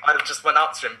like I just went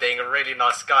up to him being a really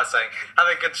nice guy, saying, "Have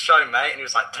a good show, mate," and he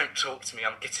was like, "Don't talk to me,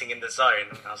 I'm getting in the zone."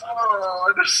 And I was like,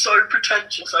 Oh, I'm so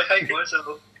pretentious. I hate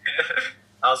myself.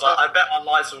 I bet our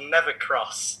lives will never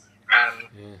cross, and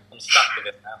I'm stuck with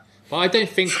it now. But I don't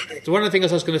think. One of the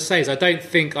things I was going to say is I don't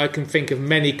think I can think of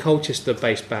many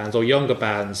Colchester-based bands or younger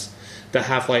bands that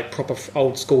have like proper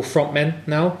old school frontmen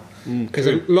now. Because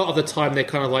a lot of the time they're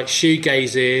kind of like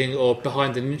shoegazing or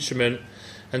behind an instrument,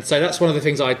 and so that's one of the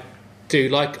things I do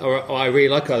like, or I really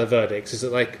like about the Verdicts, is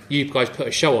that like you guys put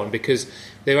a show on because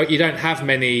you don't have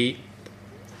many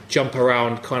jump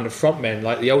around kind of frontmen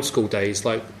like the old school days,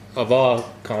 like of our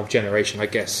kind of generation, I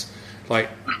guess. Like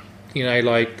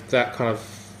like that kind of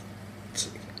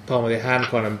palm of the hand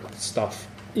kind of stuff.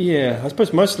 Yeah, I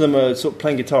suppose most of them are sort of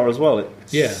playing guitar as well. It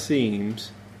Yeah.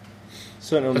 seems.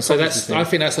 Certainly on the And so Colchester scene. I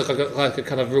think that's like a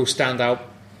kind of real standout,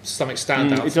 something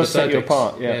standout. it for does the set you Verdicts.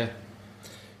 apart, yeah.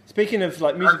 Speaking of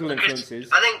like musical influences,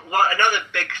 I think another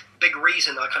big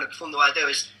reason I kind of perform the way I do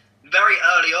is very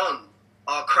early on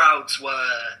our crowds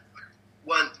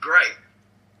weren't great,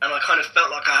 and I kind of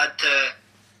felt like I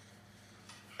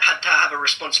had to have a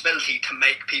responsibility to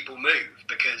make people move,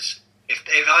 because if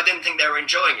I didn't think they were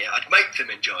enjoying it, I'd make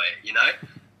them enjoy it, you know.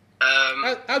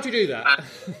 How do you do that?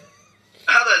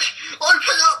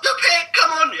 Open up the pit,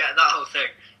 come on, yeah, that whole thing.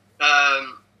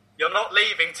 You're not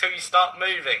leaving till you start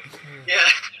moving. Yeah,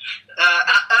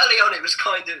 early on it was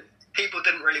kind of, people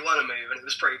didn't really want to move, and it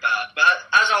was pretty bad. But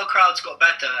as our crowds got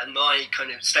better and my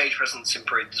kind of stage presence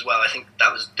improved as well, I think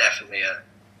that was definitely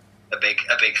a big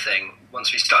thing.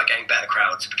 Once we started getting better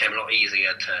crowds, it became a lot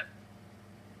easier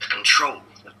to control.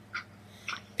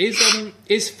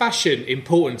 Is fashion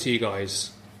important to you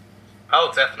guys?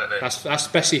 Oh, definitely. That's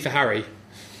especially for Harry.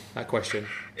 That question.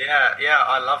 Yeah,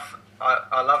 I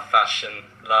love fashion.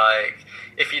 Like,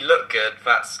 if you look good,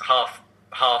 that's half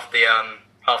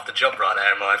the job right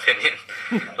there, in my opinion.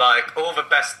 Like, all the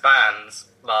best bands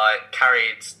like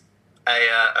carried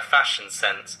a fashion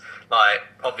sense. Like,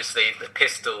 obviously the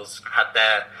Pistols had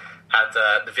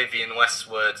the Vivienne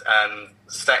Westwood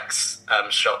sex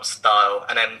shop style,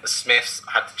 and then the Smiths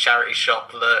had the charity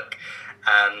shop look,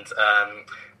 and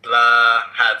Blur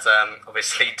had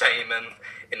obviously Damon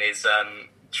in his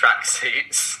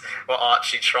tracksuits, what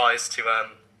Archie tries to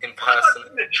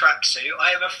impersonate. The tracksuit. I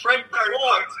have a friend very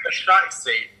Oh, it's a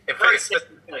tracksuit. It very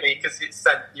specifically because it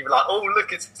said, you were like, oh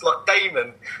look, it's like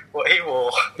Damon, what he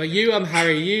wore. But you,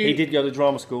 Harry, He did go to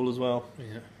drama school as well.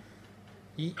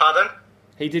 Pardon?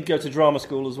 He did go to drama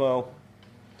school as well.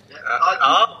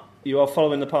 You are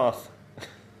following the path.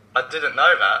 I didn't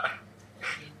know that.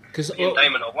 Because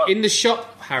Damon or what? in the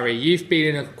shop, Harry, you've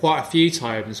been in quite a few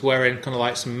times wearing kind of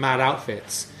like some mad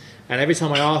outfits, and every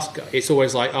time I ask, it's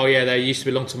always like, "Oh yeah, they used to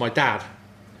belong to my dad."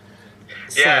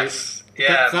 So Yes,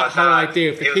 yeah. that my whole dad,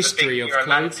 idea of the he was a history big of clothes.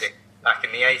 romantic back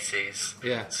in the 80s.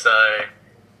 Yeah. So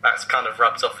that's kind of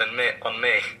rubbed off on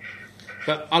me.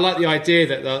 But I like the idea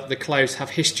that the clothes have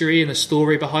history and a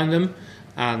story behind them,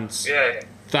 and Yeah.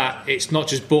 that it's not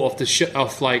just bought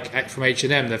off like from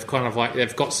H&M. They've kind of like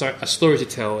they've got a story to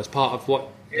tell as part of what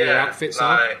their outfits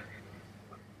are. like,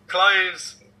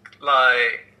 clothes,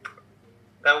 like,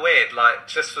 they're weird. Like,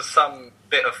 just for some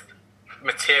bit of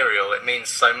material, it means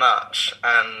so much.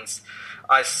 And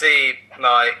I see,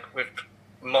 like, with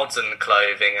modern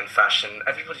clothing and fashion,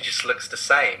 everybody just looks the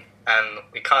same. And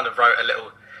we kind of wrote a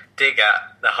little dig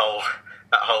at that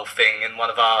whole thing in one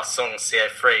of our songs,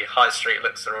 CO3. High Street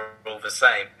looks are all the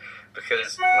same,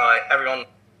 because like everyone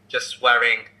just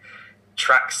wearing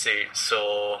tracksuits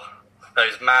or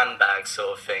those man bag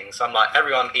sort of things. I'm like,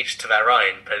 everyone each to their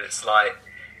own, but it's like,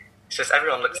 it's just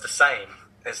everyone looks the same.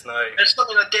 There's There's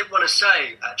something I did want to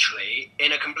say, actually,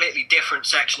 in a completely different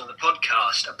section of the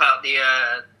podcast about the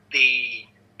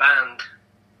Band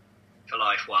for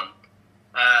Life one.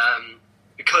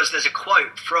 Because there's a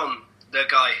quote from the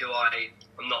guy who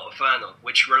I'm not a fan of,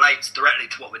 which relates directly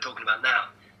to what we're talking about now.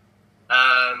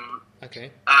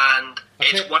 Okay. And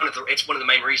Okay. it's one of the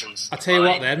main reasons. I'll tell you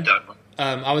what then.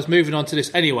 I was moving on to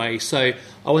this anyway, so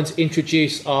I want to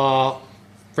introduce our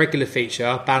regular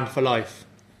feature, Band for Life.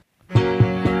 One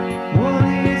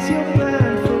is your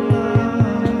band for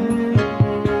love,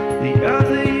 the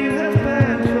other you have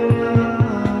band for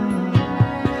love.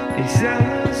 They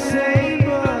sound the same,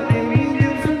 but they mean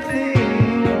different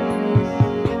things.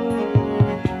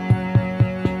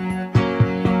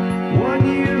 One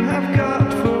you have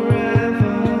got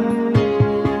forever,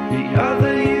 the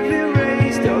other you've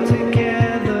erased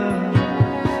altogether.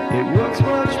 It works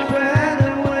much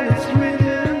better when it's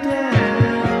written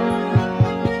down.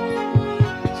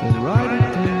 So write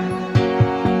it down.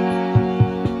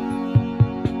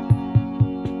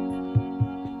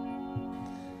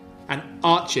 And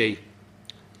Archie,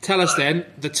 tell us then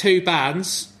the two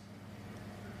bands,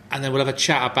 and then we'll have a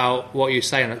chat about what you're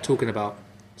saying, talking about.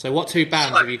 So, what two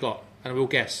bands have you got? And we'll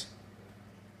guess.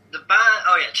 The band,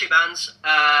 two bands.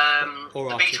 Or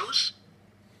the artists. Beatles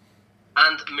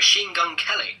and Machine Gun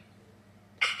Kelly.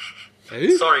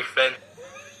 Who? Sorry, Finn.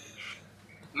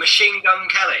 Machine Gun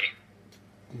Kelly.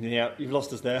 Yeah, you've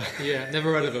lost us there. Yeah,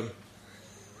 never heard of them.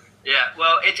 Yeah,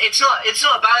 well, it's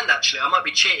not a band actually. I might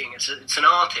be cheating. It's an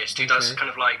artist who does Okay. kind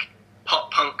of like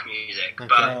pop punk music. Okay.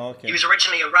 But Oh, okay. he was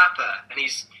originally a rapper, and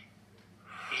he's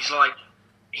like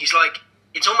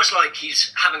it's almost like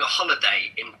he's having a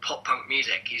holiday in pop punk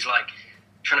music. He's like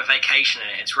trying to vacation in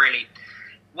it. It's really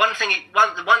the one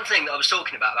thing that I was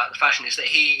talking about the fashion is that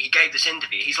he gave this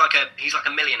interview. He's like a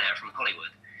millionaire from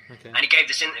Hollywood. Okay. And he gave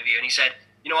this interview, and he said,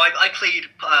 I played.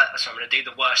 So I'm going to do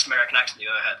the worst American accent you've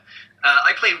ever heard.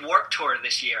 I played Warped Tour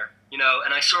this year, and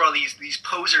I saw all these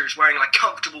posers wearing like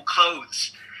comfortable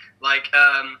clothes, like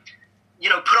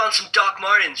put on some Doc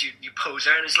Martens, you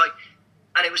poser, and it's like,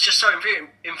 and it was just so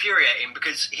infuriating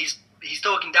because he's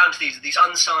talking down to these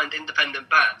unsigned independent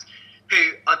bands who,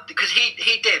 because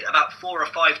he did about 4 or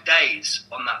 5 days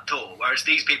on that tour, whereas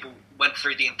these people went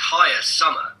through the entire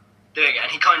summer doing it,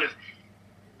 and he kind of.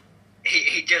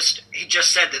 He just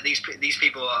said that these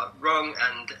people are wrong,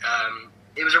 and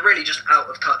it was a really just out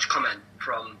of touch comment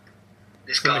from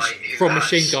this guy From who has,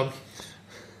 Machine Gun.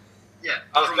 Yeah,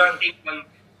 I was from going- Machine Gun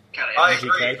Kelly. I Easy,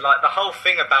 agree. Kate. Like the whole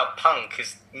thing about punk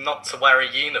is not to wear a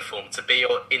uniform, to be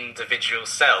your individual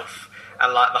self.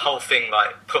 And like the whole thing,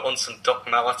 like put on some Doc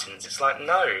Martens. It's like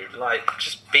no, like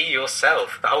just be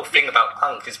yourself. The whole thing about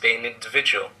punk is being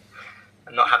individual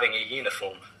and not having a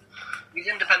uniform. These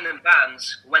independent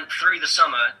bands went through the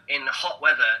summer in hot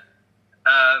weather,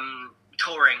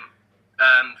 touring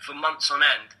for months on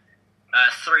end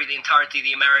through the entirety of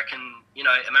the American. You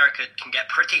know, America can get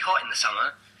pretty hot in the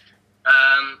summer,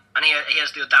 and he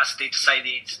has the audacity to say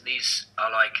these are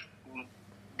like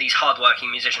these hardworking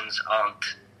musicians aren't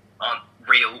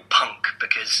real punk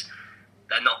because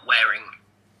they're not wearing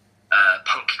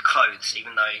punk clothes.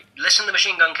 Even though listen to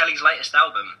Machine Gun Kelly's latest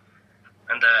album.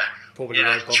 And Probably yeah,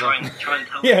 won't bother. try and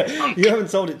tell Yeah, punk. you haven't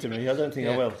sold it to me. I don't think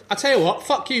I will. I tell you what,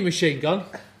 fuck you, Machine Gun.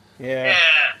 Yeah.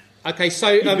 Yeah. Okay, so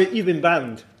You've been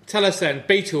banned. tell us then,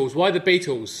 Beatles. Why the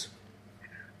Beatles?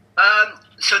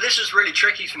 So this was really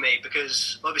tricky for me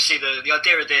because obviously the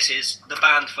idea of this is the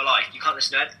band for life. You can't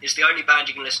listen to it. It's the only band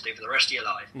you can listen to for the rest of your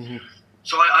life. Mm-hmm.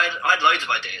 So I had loads of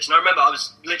ideas. And I remember I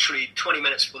was literally 20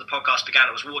 minutes before the podcast began,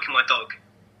 I was walking my dog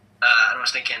and I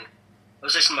was thinking, I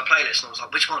was listening to my playlist and I was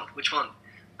like, which one?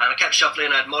 And I kept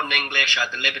shuffling. I had Modern English, I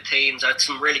had the Libertines, I had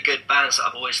some really good bands that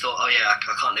I've always thought, oh yeah, I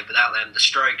can't live without them, the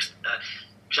Strokes,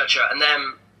 etc. And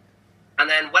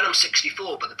then When I'm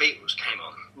 64, but the Beatles came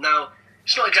on. Now,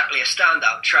 it's not exactly a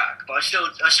standout track, but I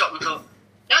stopped and thought,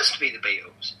 it has to be the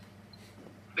Beatles.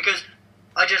 Because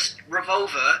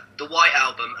Revolver, the White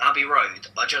Album, Abbey Road,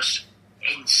 are just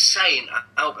insane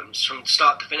albums from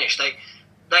start to finish.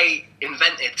 They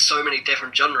invented so many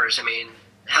different genres. I mean,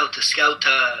 Helter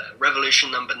Skelter,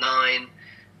 Revolution Number 9,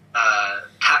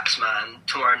 Taxman,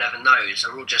 Tomorrow Never Knows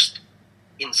are all just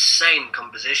insane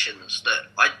compositions that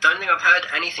I don't think I've heard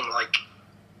anything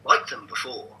like them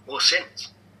before or since.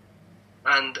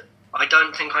 And I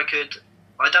don't think I could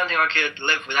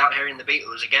live without hearing the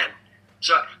Beatles again.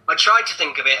 So I tried to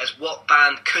think of it as what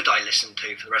band could I listen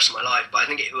to for the rest of my life, but I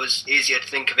think it was easier to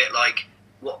think of it like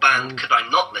what band could I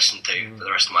not listen to for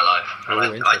the rest of my life?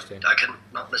 And interesting. I couldn't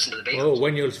not listen to the Beatles. Oh,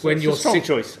 when you're a strong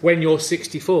choice. When you're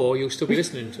 64, you'll still be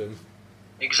listening to them.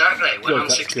 Exactly, when Good, I'm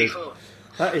that's 64.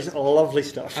 That is lovely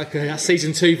stuff. Okay, that's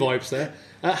season 2 vibes there.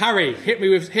 Harry,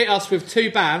 hit us with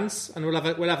 2 bands, and we'll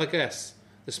have a guess.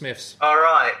 The Smiths. All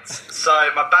right. So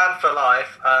my band for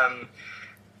life.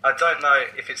 I don't know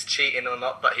if it's cheating or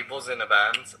not, but he was in a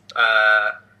band.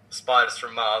 Spiders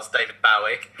from Mars, David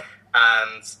Bowie,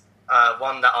 and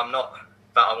one that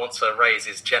I want to raise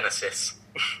is Genesis.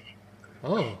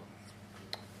 Oh,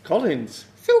 Collins.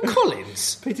 Phil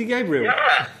Collins. Peter Gabriel.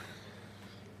 Yeah.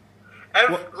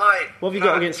 What have you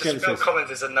got against just Genesis? Phil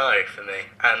Collins is a no for me,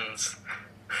 and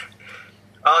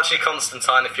Archie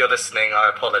Constantine, if you're listening,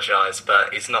 I apologise,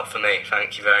 but he's not for me.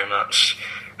 Thank you very much.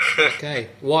 Okay,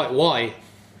 why?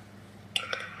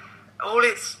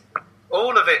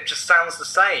 All of it just sounds the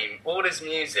same. All his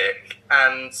music,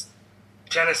 and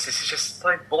Genesis is just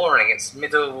so boring. It's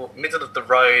middle of the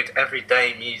road,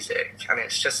 everyday music, and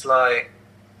it's just like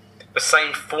the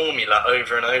same formula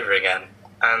over and over again,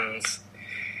 and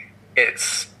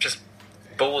it's just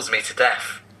bores me to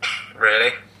death,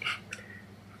 really.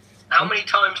 How many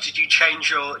times did you change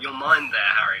your mind there,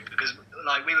 Harry? Because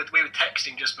we were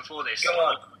texting just before this. Go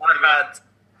on.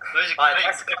 I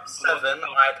had SK7,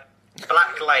 I had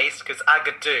Black Lace, because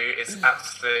Agadoo is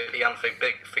absolutely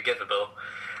unforgivable.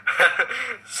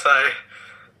 So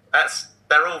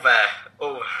they're all there.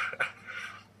 All.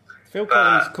 Phil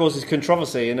Collins causes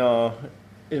controversy in our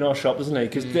shop, doesn't he?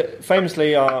 Because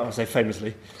famously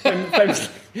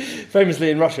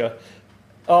in Russia,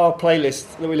 our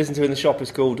playlist that we listen to in the shop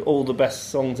is called All the Best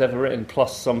Songs Ever Written,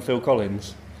 plus some Phil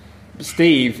Collins.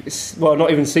 Steve, well, not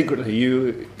even secretly,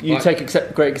 you take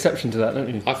great exception to that,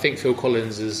 don't you? I think Phil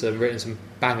Collins has written some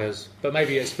bangers, but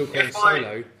maybe it's Phil Collins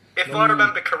solo. If I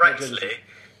remember correctly,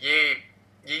 you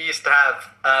used to have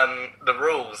the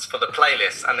rules for the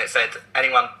playlist, and it said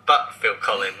anyone but Phil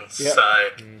Collins. Yeah. So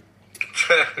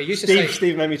It used to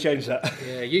Steve made me change that.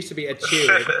 yeah, it used to be Ed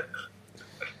Sheeran.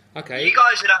 Okay. You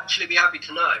guys would actually be happy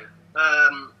to know.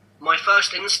 My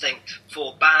first instinct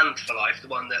for band for life, the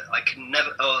one that I can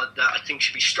never, or that I think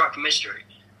should be struck from mystery,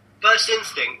 first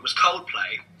instinct was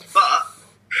Coldplay, but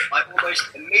I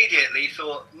almost immediately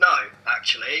thought no,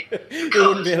 actually, It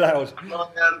wouldn't be allowed.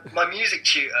 my music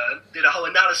tutor did a whole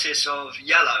analysis of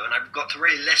Yellow, and I got to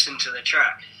really listen to the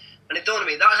track, and it dawned on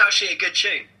me that was actually a good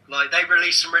tune. Like, they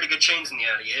released some really good tunes in the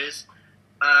early years.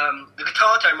 The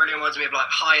guitar tone really reminds me of like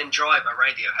High and Dry by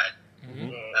Radiohead.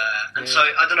 And so,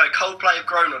 I don't know, Coldplay have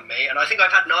grown on me, and I think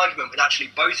I've had an argument with actually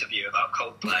both of you about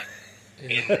Coldplay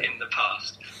in the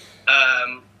past.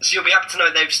 So you'll be happy to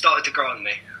know they've started to grow on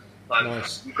me.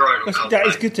 Nice. I'm growing on Coldplay. That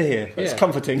is good to hear. It's Yeah.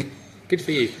 comforting. Good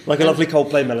for you. Like a lovely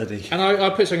Coldplay melody. And I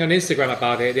put something on Instagram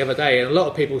about it the other day, and a lot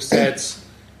of people said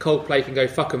Coldplay can go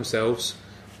fuck themselves,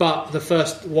 but the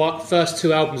first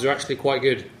two albums are actually quite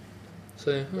good.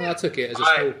 So I took it as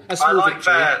a small I like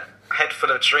victory. their Head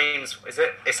Full of Dreams. Is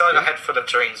it? It's either Head Full of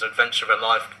Dreams or Adventure of a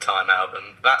Lifetime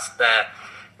album. That's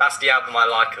the album I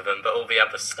like of them. But all the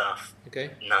other stuff,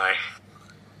 Okay. no.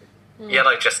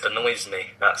 Yellow just annoys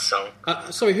me. That song.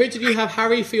 Sorry, who did you have,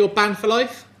 Harry, for your band for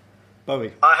life?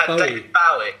 Bowie. I had Bowie. David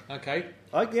Bowie. Okay.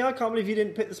 I can't believe you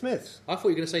didn't pick the Smiths. I thought you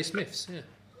were going to say Smiths. Yeah.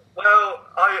 Well,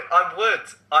 I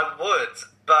would,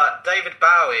 but David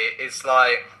Bowie is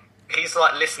like, he's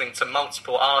like listening to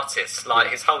multiple artists, like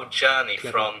his whole journey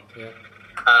from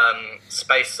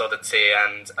Space Oddity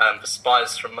and The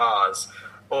Spies from Mars,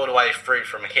 all the way through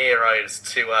from Heroes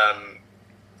to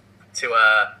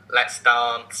Let's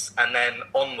Dance, and then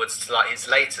onwards to like his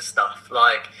later stuff.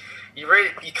 Like you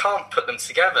can't put them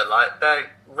together. Like they're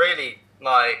really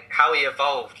like how he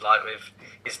evolved, like with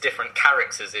his different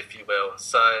characters, if you will.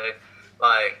 So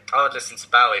like I would listen to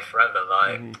Bowie forever.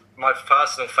 Like my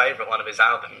personal favourite one of his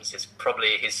albums is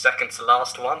probably his second to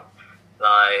last one.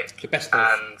 Like The best of.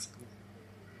 and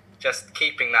just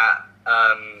keeping that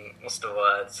what's the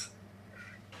words?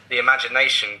 The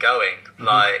imagination going.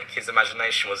 Like his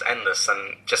imagination was endless,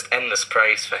 and just endless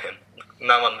praise for him.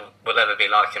 No one will ever be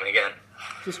like him again.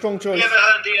 It's a strong choice. You ever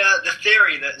heard the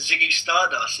theory that Ziggy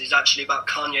Stardust is actually about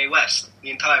Kanye West?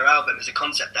 The entire album is a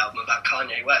concept album about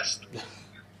Kanye West.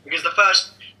 Because the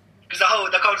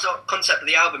concept of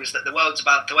the album is that the world's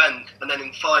about to end, and then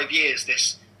in 5 years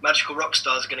this magical rock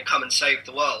star is going to come and save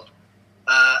the world.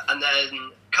 And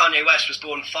then Kanye West was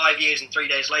born 5 years and 3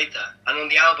 days later, and on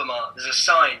the album art there's a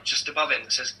sign just above him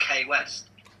that says K West.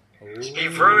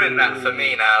 You've ruined that for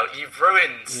me now. You've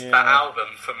ruined that album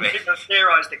for me. People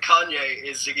theorise that Kanye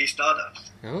is Ziggy Stardust.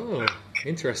 Oh,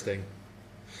 interesting.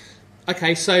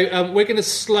 Okay, so we're going to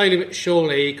slowly but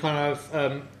surely kind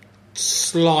of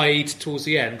slide towards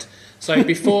the end. So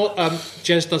before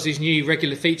Jez does his new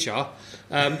regular feature,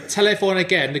 tell everyone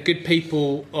again, the good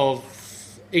people of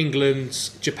England,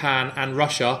 Japan and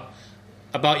Russia,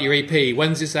 about your EP.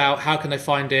 When's this out? How can they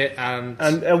find it? And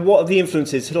what are the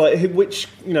influences? Like, who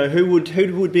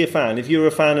would be a fan? If you're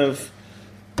a fan of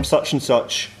such and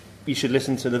such, you should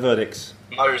listen to the Verdicts.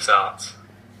 Mozart.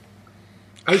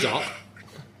 Mozart.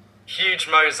 Huge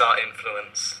Mozart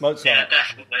influence. Mozart. Yeah,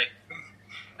 definitely.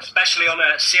 Especially on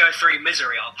a CO3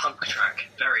 Misery, our punk track.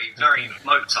 Very, very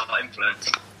Mozart influence.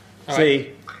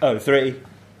 CO3,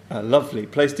 a lovely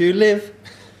place to live.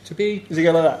 To be. Does it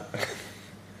go like that?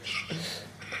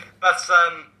 That's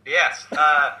yes.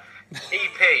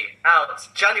 EP out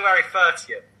January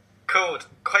 30th, called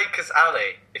Quaker's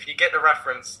Alley. If you get the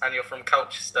reference and you're from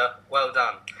Colchester, well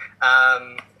done.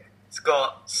 It's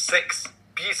got 6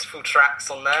 beautiful tracks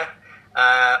on there.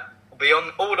 Will be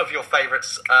on all of your favourite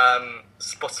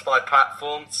Spotify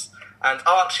platforms. And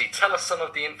Archie, tell us some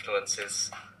of the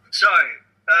influences. So,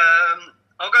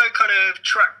 I'll go kind of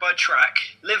track by track.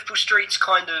 Liverpool Street's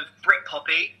kind of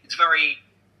Britpoppy. It's very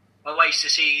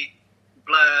Oasis-y,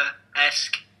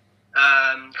 Blur-esque,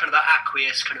 kind of that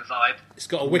Aqueous kind of vibe. It's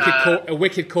got a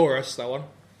wicked chorus, that one.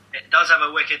 It does have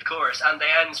a wicked chorus, and it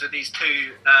ends with these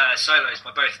 2 solos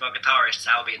by both of our guitarists,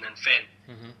 Albie and then Finn.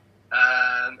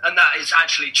 And that is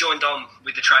actually joined on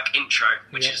with the track Intro,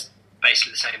 which is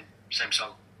basically the same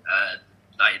song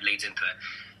that it leads into it.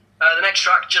 The next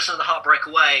track, Just Another Heartbreak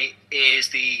Away, is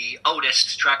the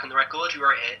oldest track on the record. We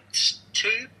wrote it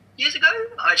 2 years ago.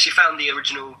 I actually found the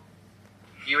original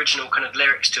kind of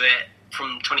lyrics to it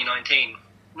from 2019.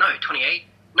 No, 2018.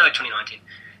 No,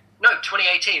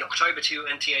 2018, October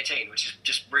 2018, which is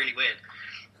just really weird.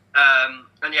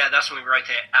 And yeah, that's when we wrote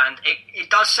it. And it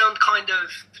does sound kind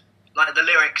of like the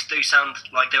lyrics do sound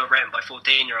like they were written by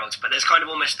 14-year-olds, but there's kind of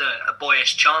almost a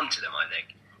boyish charm to them, I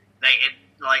think.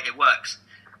 It works.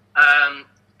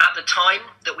 At the time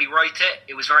that we wrote it,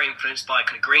 it was very influenced by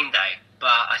kind of Green Day, but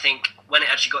I think when it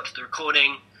actually got to the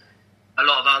recording, a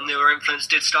lot of our newer influence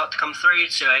did start to come through.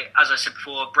 So, as I said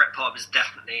before, Britpop is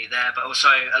definitely there, but also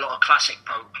a lot of classic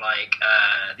punk like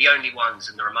The Only Ones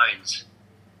and the Ramones.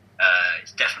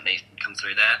 It's definitely come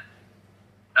through there.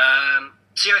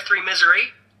 CO3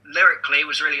 Misery, lyrically,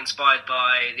 was really inspired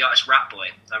by the artist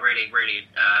Ratboy. I really, really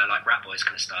like Ratboy's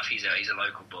kind of stuff. He's a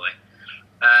local boy.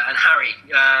 And Harry,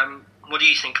 what do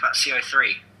you think about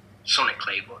CO3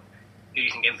 sonically? Who do you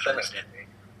think influenced it?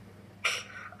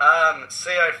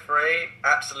 CO3,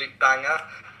 absolute banger.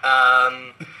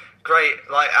 Great,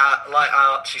 like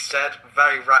Archie said,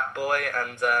 very Ratboy,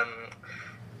 and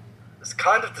it's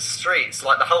kind of the streets,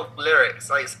 like the whole lyrics,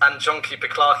 like and John Cooper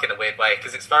Clarke in a weird way,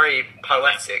 because it's very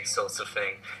poetic sort of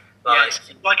thing. Yeah,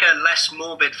 it's like a less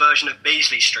morbid version of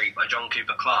Beasley Street by John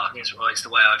Cooper Clarke. It's the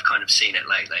way I've kind of seen it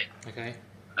lately. Okay.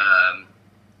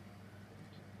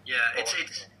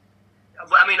 It's.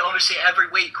 I mean, obviously, every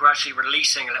week we're actually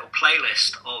releasing a little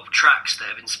playlist of tracks that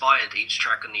have inspired each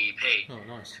track on the EP. Oh,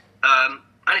 nice.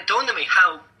 And it dawned on me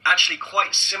how actually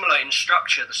quite similar in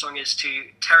structure the song is to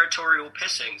Territorial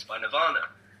Pissings by Nirvana,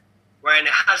 wherein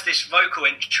it has this vocal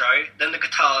intro, then the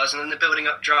guitars, and then the building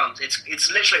up drums.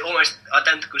 It's literally almost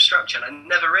identical structure, and I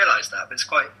never realised that, but it's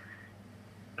quite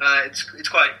it's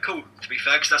quite cool, to be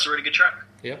fair, because that's a really good track.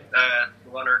 Yeah.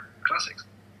 Nirvana classics.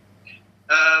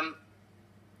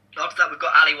 After that, we've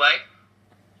got Alleyway,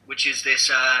 which is this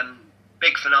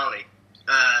big finale,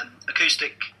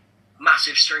 acoustic,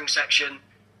 massive string section.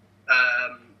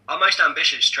 Our most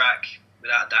ambitious track,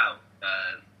 without doubt.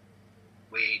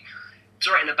 It's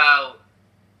written about,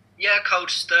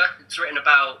 Colchester. It's written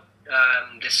about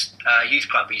this youth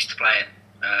club we used to play at,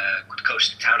 called the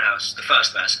Colchester Townhouse. The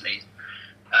first verse, at least.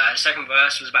 The second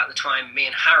verse was about the time me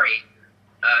and Harry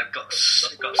got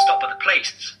stopped by the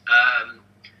police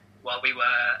while we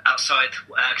were outside,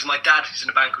 because my dad is in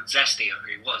a band called Zesty, or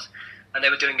who he was, and they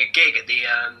were doing a gig at the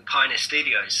Pioneer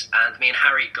Studios, and me and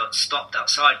Harry got stopped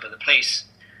outside by the police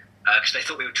because they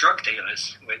thought we were drug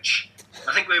dealers, which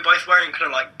I think we were both wearing kind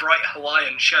of like bright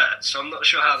Hawaiian shirts, so I'm not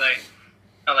sure how they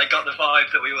got the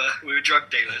vibe that we were drug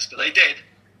dealers, but they did.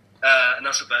 And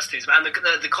that's what verse 2 is about. And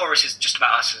the chorus is just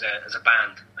about us as a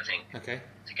band, I think. Okay.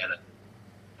 Together.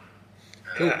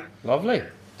 Cool. Lovely.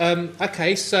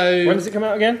 Okay, so... When does it come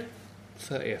out again?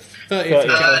 30th. 30th.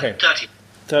 January. Okay. 30.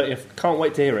 30th. Can't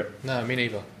wait to hear it. No, me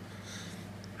neither.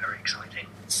 Very exciting.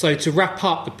 So to wrap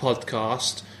up the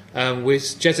podcast,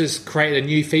 Jez has created a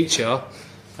new feature.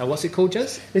 What's it called,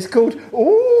 Jez? It's called...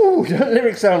 Ooh! Don't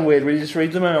lyrics sound weird when you just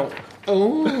read them out.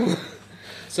 Oh.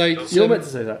 You're meant to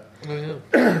say that. Oh,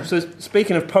 yeah. So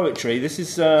speaking of poetry, this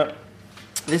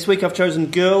week I've chosen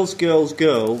Girls, Girls,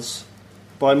 Girls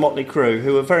by Motley Crue,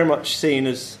 who are very much seen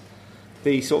as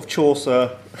the sort of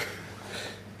Chaucer,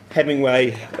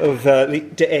 Hemingway of the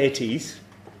 80s.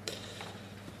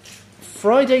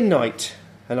 Friday night,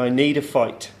 and I need a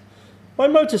fight. My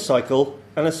motorcycle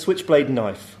and a switchblade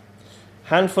knife.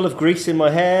 Handful of grease in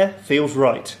my hair feels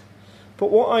right.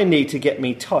 But what I need to get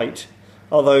me tight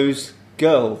are those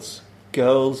girls,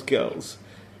 girls, girls.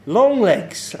 Long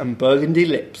legs and burgundy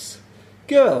lips.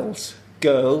 Girls,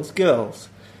 girls, girls.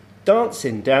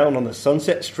 Dancing down on the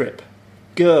Sunset Strip.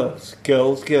 Girls,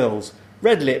 girls, girls.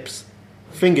 Red lips,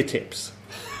 fingertips.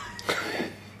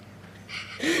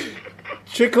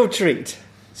 Trick or treat,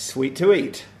 sweet to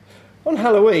eat. On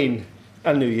Halloween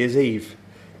and New Year's Eve.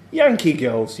 Yankee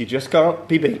girls, you just can't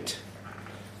be beat.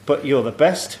 But you're the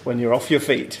best when you're off your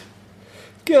feet.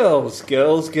 Girls,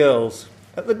 girls, girls.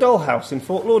 At the Dollhouse in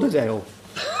Fort Lauderdale.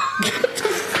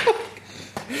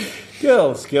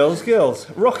 Girls, girls, girls.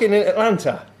 Rocking in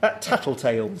Atlanta at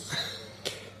Tattletales.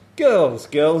 Girls,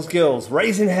 girls, girls.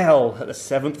 Raising hell at the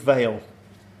Seventh Veil.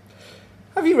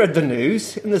 Have you read the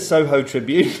news in the Soho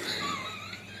Tribune?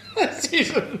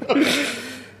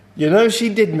 You know she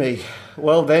did me.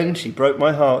 Well then, she broke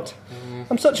my heart.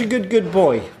 I'm such a good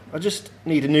boy. I just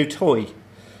need a new toy.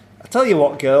 I tell you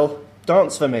what, girl.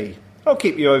 Dance for me. I'll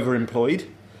keep you overemployed.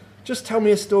 Just tell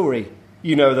me a story.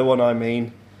 You know the one I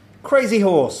mean. Crazy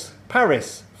Horse,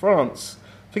 Paris, France.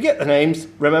 Forget the names,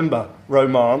 remember,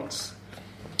 romance.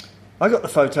 I got the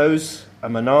photos, a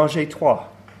menage a trois.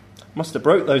 Must have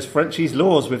broke those Frenchies'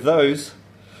 laws with those.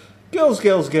 Girls,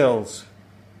 girls, girls.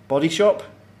 Body Shop.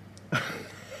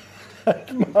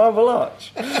 Marble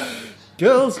Arch.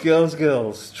 Girls, girls,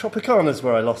 girls. Tropicana's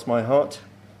where I lost my heart.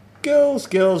 Girls,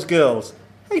 girls, girls.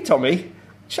 Hey, Tommy,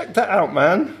 check that out,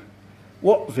 man.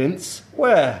 What, Vince?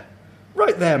 Where?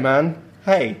 Right there, man.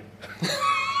 Hey.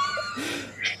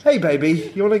 Hey,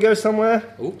 baby, you want to go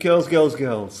somewhere? Ooh. Girls, girls,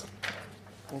 girls.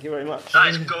 Thank you very much. That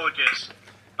is gorgeous.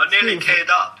 I nearly teared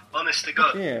up, honest to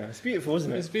God. Yeah, it's beautiful,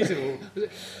 isn't it? It's beautiful.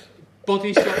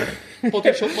 Body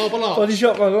Shop Marble Arch. Body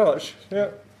Shop Marble Arch, yeah.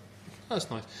 That's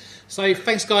nice. So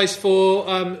thanks, guys,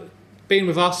 for being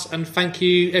with us, and thank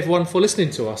you, everyone, for listening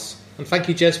to us. And thank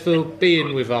you, Jez, for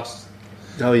being with us.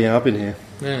 Oh, yeah, I've been here.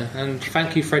 Yeah, and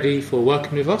thank you, Freddie, for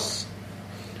working with us.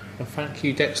 And thank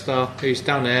you, Dexter, who's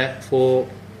down there, for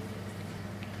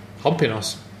humping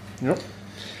us. Yep.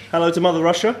 Hello to Mother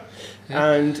Russia,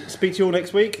 and speak to you all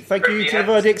next week. Thank you to the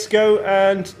Verdicts. Go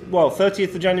and,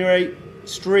 30th of January,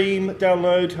 stream,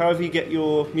 download, however you get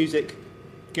your music,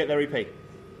 get their EP.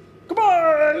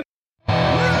 Goodbye!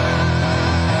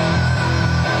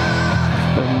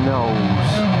 The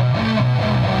nose.